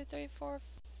 2, 3, 4,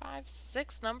 5,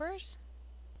 6 numbers?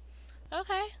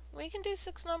 Okay, we can do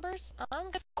 6 numbers.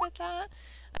 I'm good with that.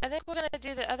 I think we're going to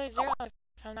do the other 0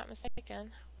 if I'm not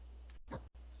mistaken.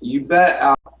 You bet,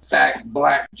 Outback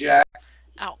Blackjack.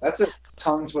 Outback. That's a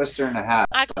tongue twister and a half.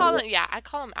 I call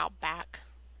him Outback.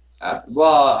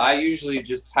 Well, I usually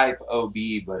just type OB,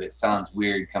 but it sounds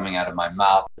weird coming out of my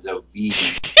mouth as OB.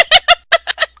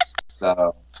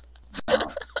 So, I'm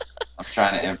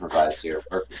trying to improvise here.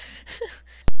 Perfect.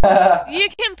 You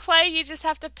can play, you just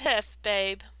have to piff,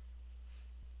 babe.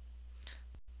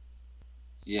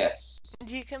 Yes.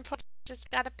 You can play,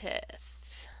 just gotta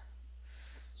piff.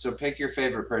 So pick your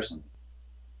favorite person.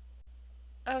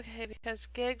 Okay, because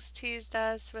Gigs teased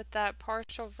us with that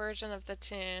partial version of the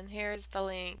tune. Here's the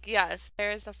link. Yes,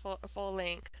 there's the full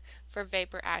link for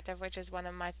Vapor Active, which is one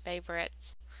of my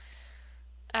favorites.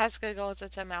 As Giggles,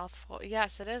 it's a mouthful.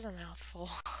 Yes, it is a mouthful.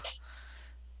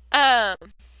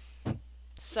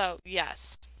 So,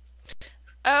 yes.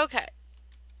 Okay.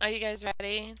 Are you guys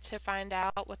ready to find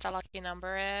out what the lucky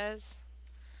number is?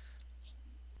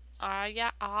 Yeah.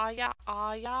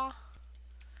 What?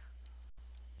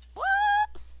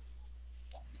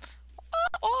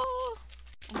 Oh.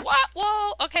 What?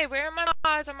 Whoa. Okay, where are my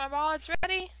mods? Are my mods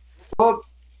ready? Whoop.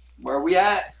 Where are we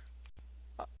at?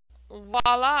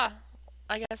 Voila.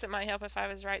 I guess it might help if I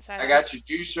was right side. I got your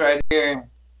juice right here.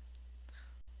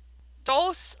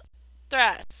 Dos,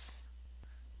 tres.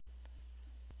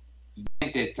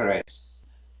 23.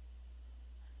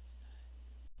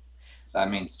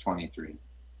 That means 23.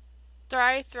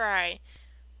 Three.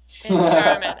 In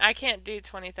German. I can't do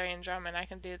 23 in German. I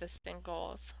can do the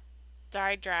singles.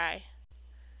 Dry.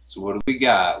 So what do we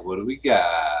got?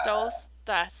 Dos,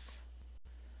 tres.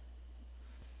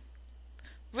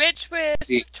 Rich with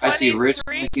I see Rich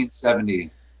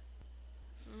 1970.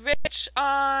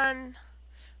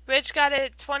 Rich got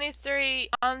it 23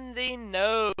 on the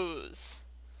nose.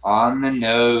 On the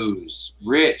nose.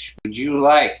 Rich, would you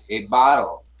like a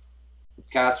bottle of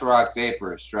Castle Rock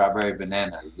Vapor Strawberry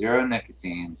Banana 0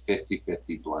 nicotine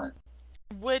 50/50 blend?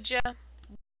 Would you? Would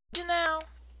you now?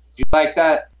 Would you like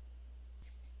that?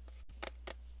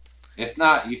 If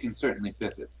not, you can certainly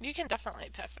piff it. You can definitely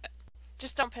piff it.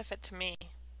 Just don't piff it to me.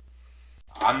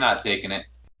 I'm not taking it.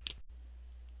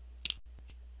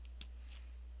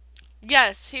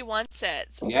 Yes, he wants it.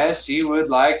 Yes, he would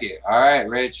like it. All right,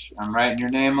 Rich. I'm writing your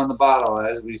name on the bottle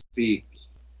as we speak.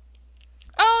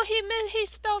 Oh, he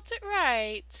spelt it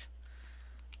right.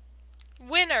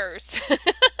 Winners.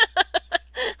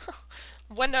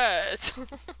 Winners.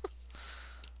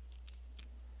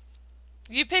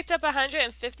 You picked up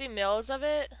 150 mils of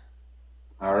it?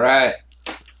 All right.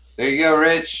 There you go,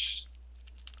 Rich.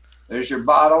 There's your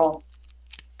bottle.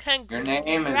 Your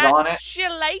name is on it.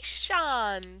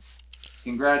 Congratulations.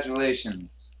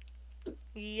 Congratulations.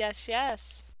 Yes,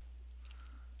 yes.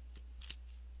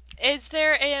 Is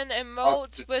there an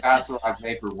emote with Castle Rock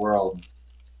Vapor World?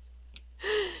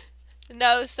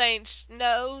 no Saints,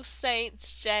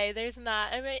 Jay? There's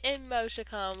not an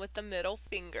emoticon with the middle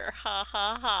finger. Ha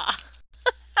ha ha.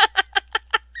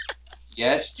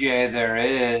 Yes, Jay, there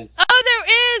is. Oh, there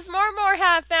is. More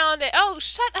have found it. Oh,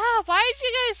 shut up! Why did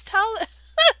you guys tell?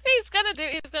 He's gonna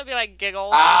be like giggle.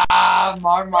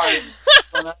 Marmar's.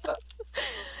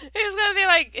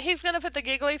 He's gonna put the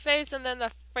giggly face and then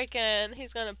the freaking.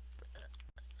 He's gonna.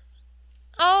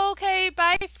 Okay,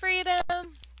 bye,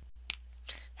 Freedom.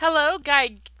 Hello,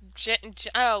 Guy.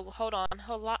 Oh, hold on.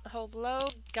 Hello,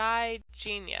 Guy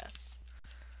Genius.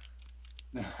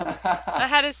 I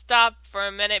had to stop for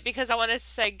a minute because I wanted to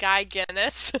say Guy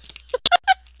Guinness.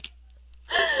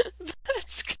 But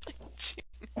it's Guy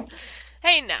Genius.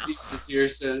 Hey, now. Steve this year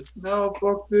says, no,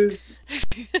 fuck this.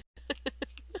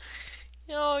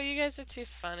 Oh, you guys are too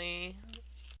funny.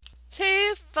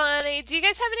 Too funny. Do you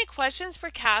guys have any questions for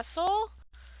Castle?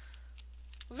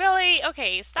 Really?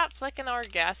 Okay, stop flicking our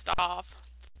guest off.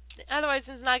 Otherwise,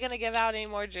 he's not gonna give out any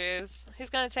more juice. He's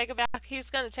gonna take it back. He's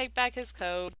gonna take back his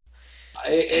code.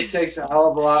 It takes a hell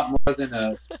of a lot more than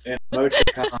an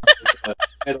emoticon with a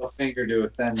middle finger to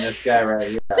offend this guy right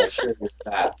here. I assure you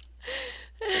that.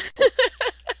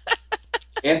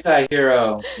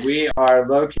 Anti-hero, we are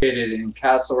located in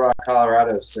Castle Rock,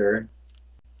 Colorado, sir.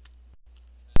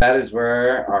 That is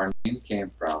where our name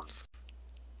came from.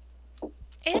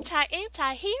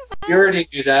 Anti-hero. You already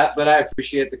knew that, but I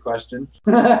appreciate the question.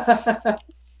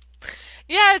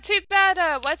 Yeah, too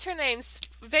bad, what's her name?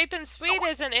 Vapin' Sweet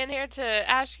isn't in here to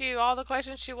ask you all the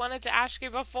questions she wanted to ask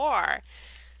you before.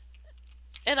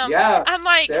 And I'm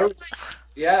like...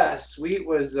 Yeah, Sweet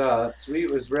was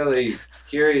really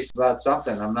curious about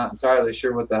something. I'm not entirely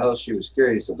sure what the hell she was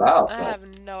curious about. I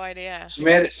have no idea. She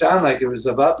made it sound like it was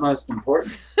of utmost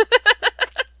importance.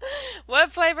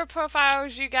 What flavor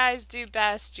profiles you guys do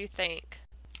best, you think?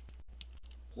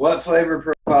 What flavor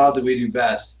profile do we do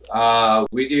best?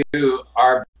 We do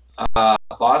our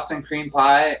Boston cream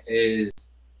pie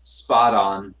is spot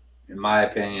on, in my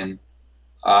opinion.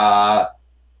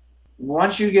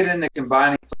 Once you get into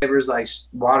combining flavors like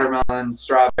watermelon,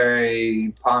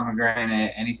 strawberry,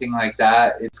 pomegranate, anything like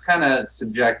that, it's kind of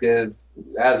subjective,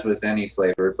 as with any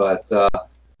flavor. But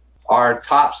our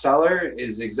top seller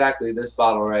is exactly this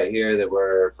bottle right here that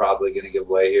we're probably going to give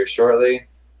away here shortly.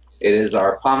 It is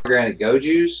our pomegranate Go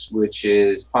Juice, which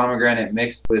is pomegranate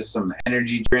mixed with some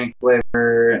energy drink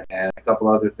flavor and a couple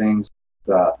other things.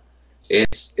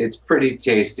 It's pretty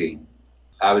tasty.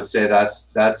 I would say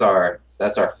that's our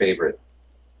favorite.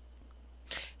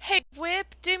 Hey,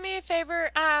 Whip, do me a favor.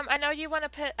 I know you want to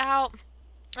put out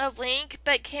a link,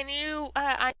 but can you?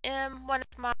 I am one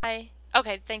of my.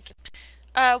 Okay, thank you.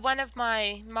 One of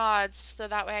my mods, so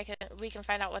that way we can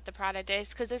find out what the product is,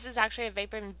 because this is actually a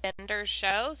vapor vendor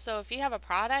show. So if you have a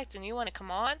product and you want to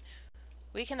come on,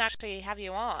 we can actually have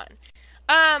you on.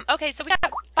 Okay, so we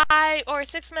have 5 or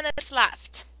 6 minutes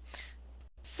left.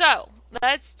 So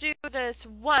let's do this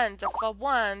wonderful.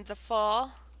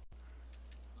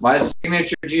 My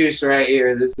signature juice right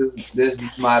here. This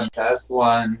is my best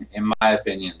one in my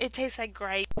opinion. It tastes like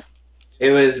grape.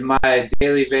 It was my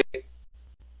daily vape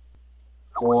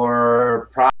for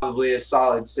probably a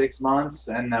solid 6 months,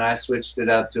 and then I switched it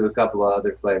up to a couple of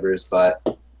other flavors. But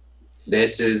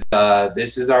this is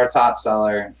our top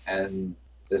seller, and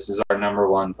this is our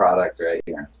 #1 product right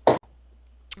here.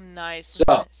 Nice. So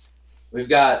nice. We've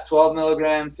got 12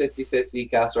 milligram, 50/50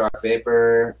 Castle Rock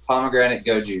Vapor, pomegranate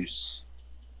Go Juice.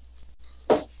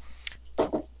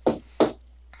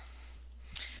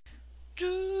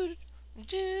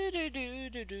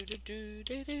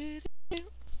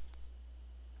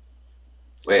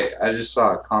 Wait, I just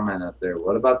saw a comment up there.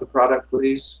 What about the product,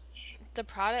 please? The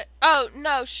product? Oh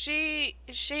no, she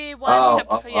wants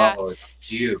to. Yeah. Oh,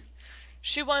 it's you.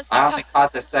 She wants to. I only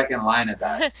caught the second line of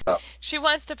that. So. She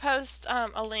wants to post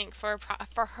a link for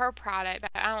her product, but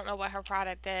I don't know what her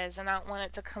product is, and I don't want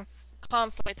it to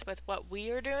conflict with what we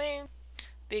are doing,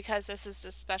 because this is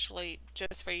especially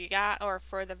just for you guys or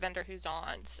for the vendor who's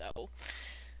on. So,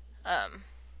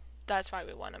 that's why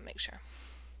we want to make sure.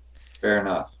 Fair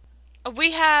enough.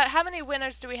 We have, how many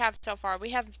winners do we have so far?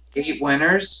 We have 8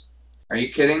 winners. Are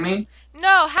you kidding me?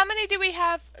 No. How many do we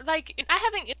have? Like, I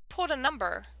haven't pulled a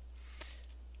number.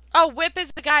 Oh, Whip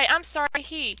is the guy. I'm sorry,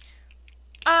 he.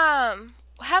 How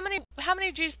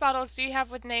many juice bottles do you have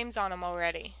with names on them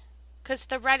already? Because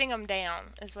they're writing them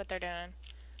down is what they're doing.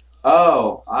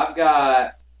 Oh, I've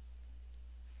got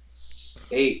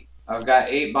 8. I've got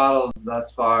 8 bottles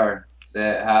thus far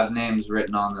that have names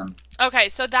written on them. Okay,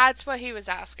 so that's what he was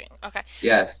asking. Okay.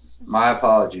 Yes, my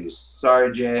apologies.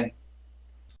 Sorry, Jay.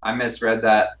 I misread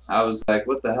that. I was like,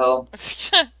 what the hell?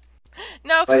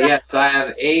 No, But yes, I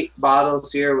have 8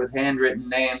 bottles here with handwritten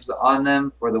names on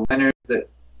them for the winners that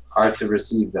are to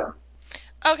receive them.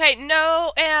 Okay,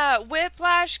 no,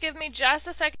 Whiplash, give me just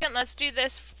a second. Let's do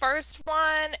this first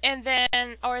one, and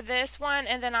then, or this one,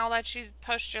 and then I'll let you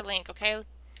post your link, okay?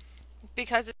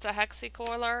 Because it's a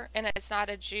hexacoiler, and it's not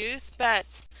a juice,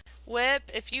 but Whip,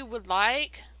 if you would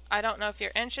like, I don't know if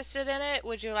you're interested in it,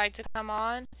 would you like to come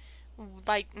on,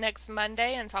 like, next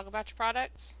Monday and talk about your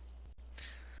products?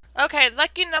 Okay,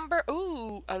 lucky number,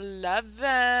 ooh,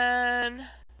 11.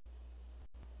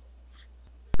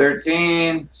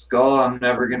 13. Skull, I'm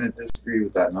never going to disagree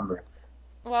with that number.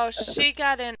 Well, she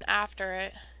got in after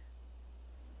it.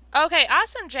 Okay,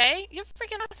 awesome, Jay. You're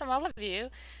freaking awesome. I love you.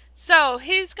 So,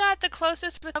 he's got the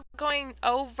closest without going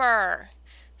over.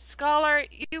 Scholar,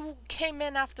 you came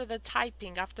in after the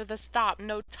typing, after the stop.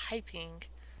 No typing.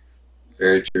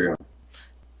 Very true.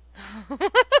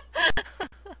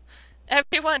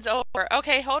 Everyone's over.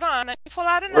 Okay, hold on. Let me pull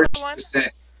out another one.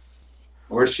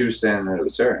 Or she was saying that it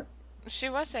was her. She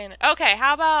was saying it. Okay,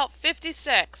 how about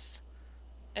 56?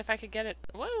 If I could get it.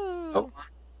 Woo! Oh.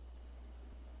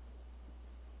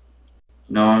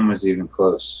 No one was even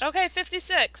close. Okay,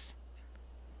 56.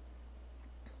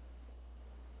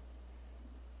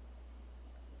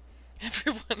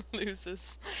 Everyone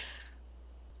loses.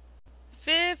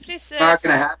 56. It's not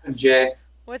going to happen, Jay.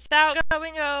 Without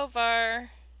going over.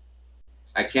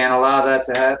 I can't allow that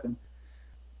to happen.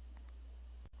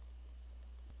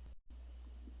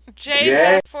 Jay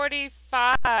had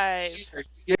 45.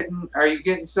 Are you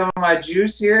getting some of my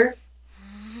juice here?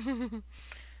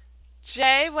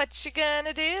 Jay, what you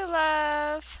gonna do,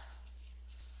 love?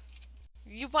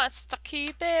 You want to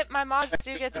keep it? My mods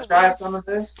do get to try win. some of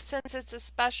this. Since it's a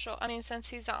special, I mean, since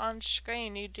he's on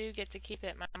screen, you do get to keep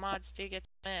it. My mods do get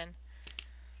to win.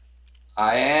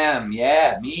 I am,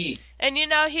 yeah, me. And you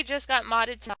know, he just got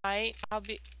modded tonight.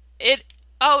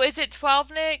 Oh, is it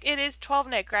 12 Nick? It is 12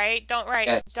 Nick, right?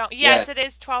 Yes, it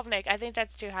is 12 Nick. I think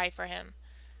that's too high for him.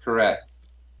 Correct.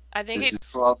 I think this is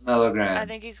 12 milligrams. I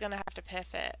think he's gonna have to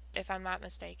piff it, if I'm not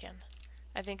mistaken.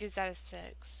 I think he's at a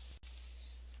 6.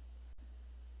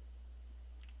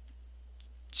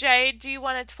 Jay, do you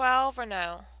want a 12 or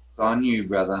no? It's on you,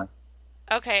 brother.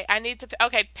 Okay, I need to.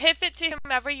 Okay, piff it to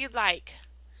whomever you like.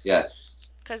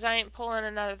 Yes. Because I ain't pulling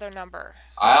another number.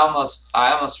 I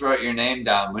almost wrote your name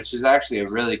down, which is actually a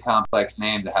really complex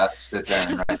name to have to sit there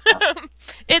and write down.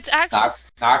 It's actually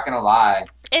not gonna lie.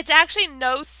 It's actually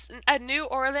a New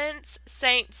Orleans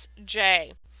Saints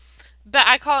J, but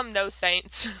I call him No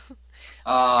Saints.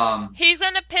 He's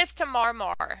gonna piff to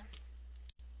Marmar.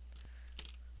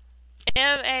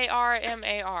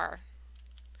 Marmar.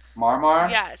 Marmar.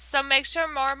 Yes. So make sure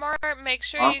Marmar.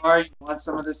 Marmar, you want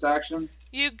some of this action?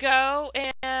 You go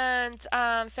and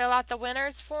fill out the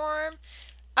winners form.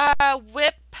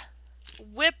 Whiplashy.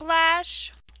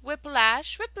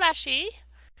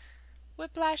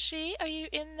 Whiplashy, are you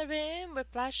in the room?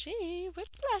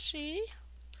 Whiplashy.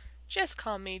 Just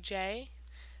call me Jay.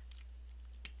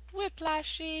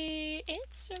 Whiplashy,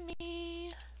 answer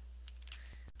me.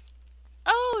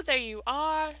 Oh, there you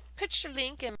are. Put your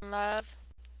link in, love.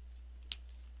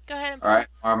 Go ahead. All right,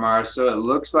 Marmar. So it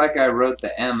looks like I wrote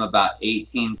the M about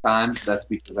 18 times. That's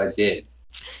because I did.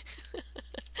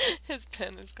 His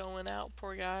pen is going out,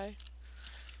 poor guy.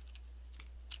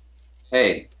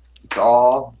 Hey,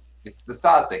 it's the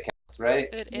thought that counts, right?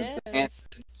 It is.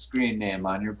 The screen name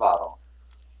on your bottle.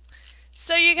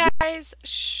 So you guys,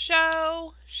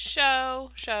 show.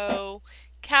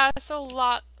 Castle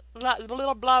Lock, blah,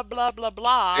 blah, blah, blah,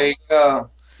 blah. There you go.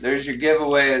 There's your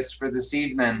giveaways for this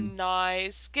evening.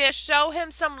 Nice. Show him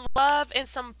some love and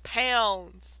some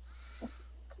pounds.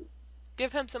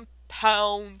 Give him some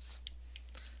pounds.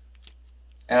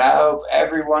 And I hope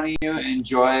every one of you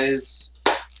enjoys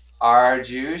our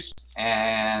juice.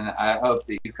 And I hope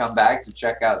that you come back to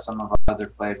check out some of our other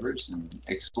flavors and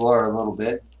explore a little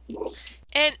bit.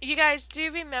 And you guys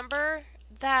do remember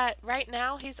that right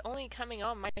now he's only coming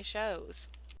on my shows.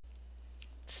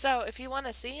 So if you want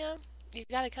to see him, you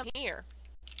gotta come here.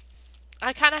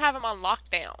 I kind of have him on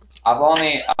lockdown. I've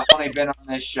only been on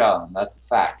this show. That's a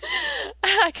fact.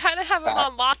 I kind of have him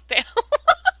on lockdown.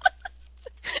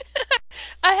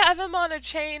 I have him on a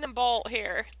chain and bolt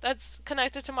here. That's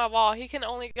connected to my wall. He can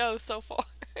only go so far.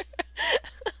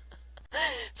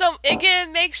 So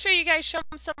again, make sure you guys show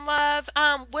him some love.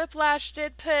 Whiplash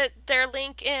did put their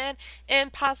link in,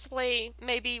 and possibly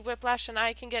maybe Whiplash and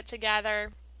I can get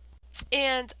together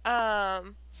And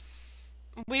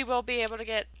we will be able to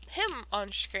get him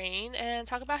on screen and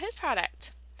talk about his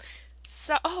product.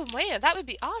 So, oh man, that would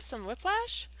be awesome,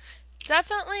 Whiplash.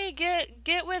 Definitely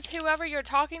get with whoever you're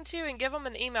talking to and give them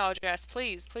an email address,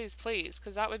 please, please, please,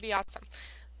 because that would be awesome.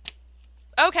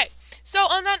 Okay, so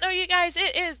on that note, you guys,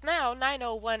 it is now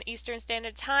 9:01 Eastern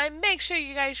Standard Time. Make sure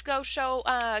you guys go show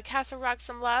Castle Rock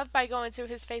some love by going to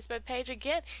his Facebook page.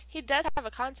 Again, he does have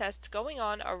a contest going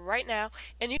on right now,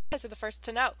 and you guys are the first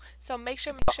to know. So make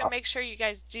sure you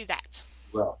guys do that.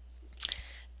 Well,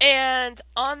 and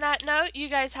on that note, you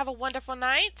guys have a wonderful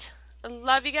night.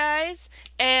 Love you guys,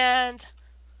 and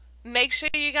make sure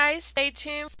you guys stay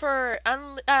tuned for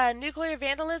Nuclear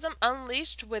Vandalism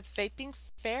Unleashed with Vaping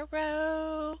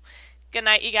Pharaoh. Good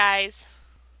night, you guys.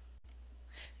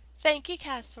 Thank you,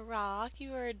 Castle Rock.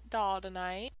 You were a doll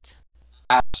tonight.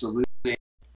 absolutely.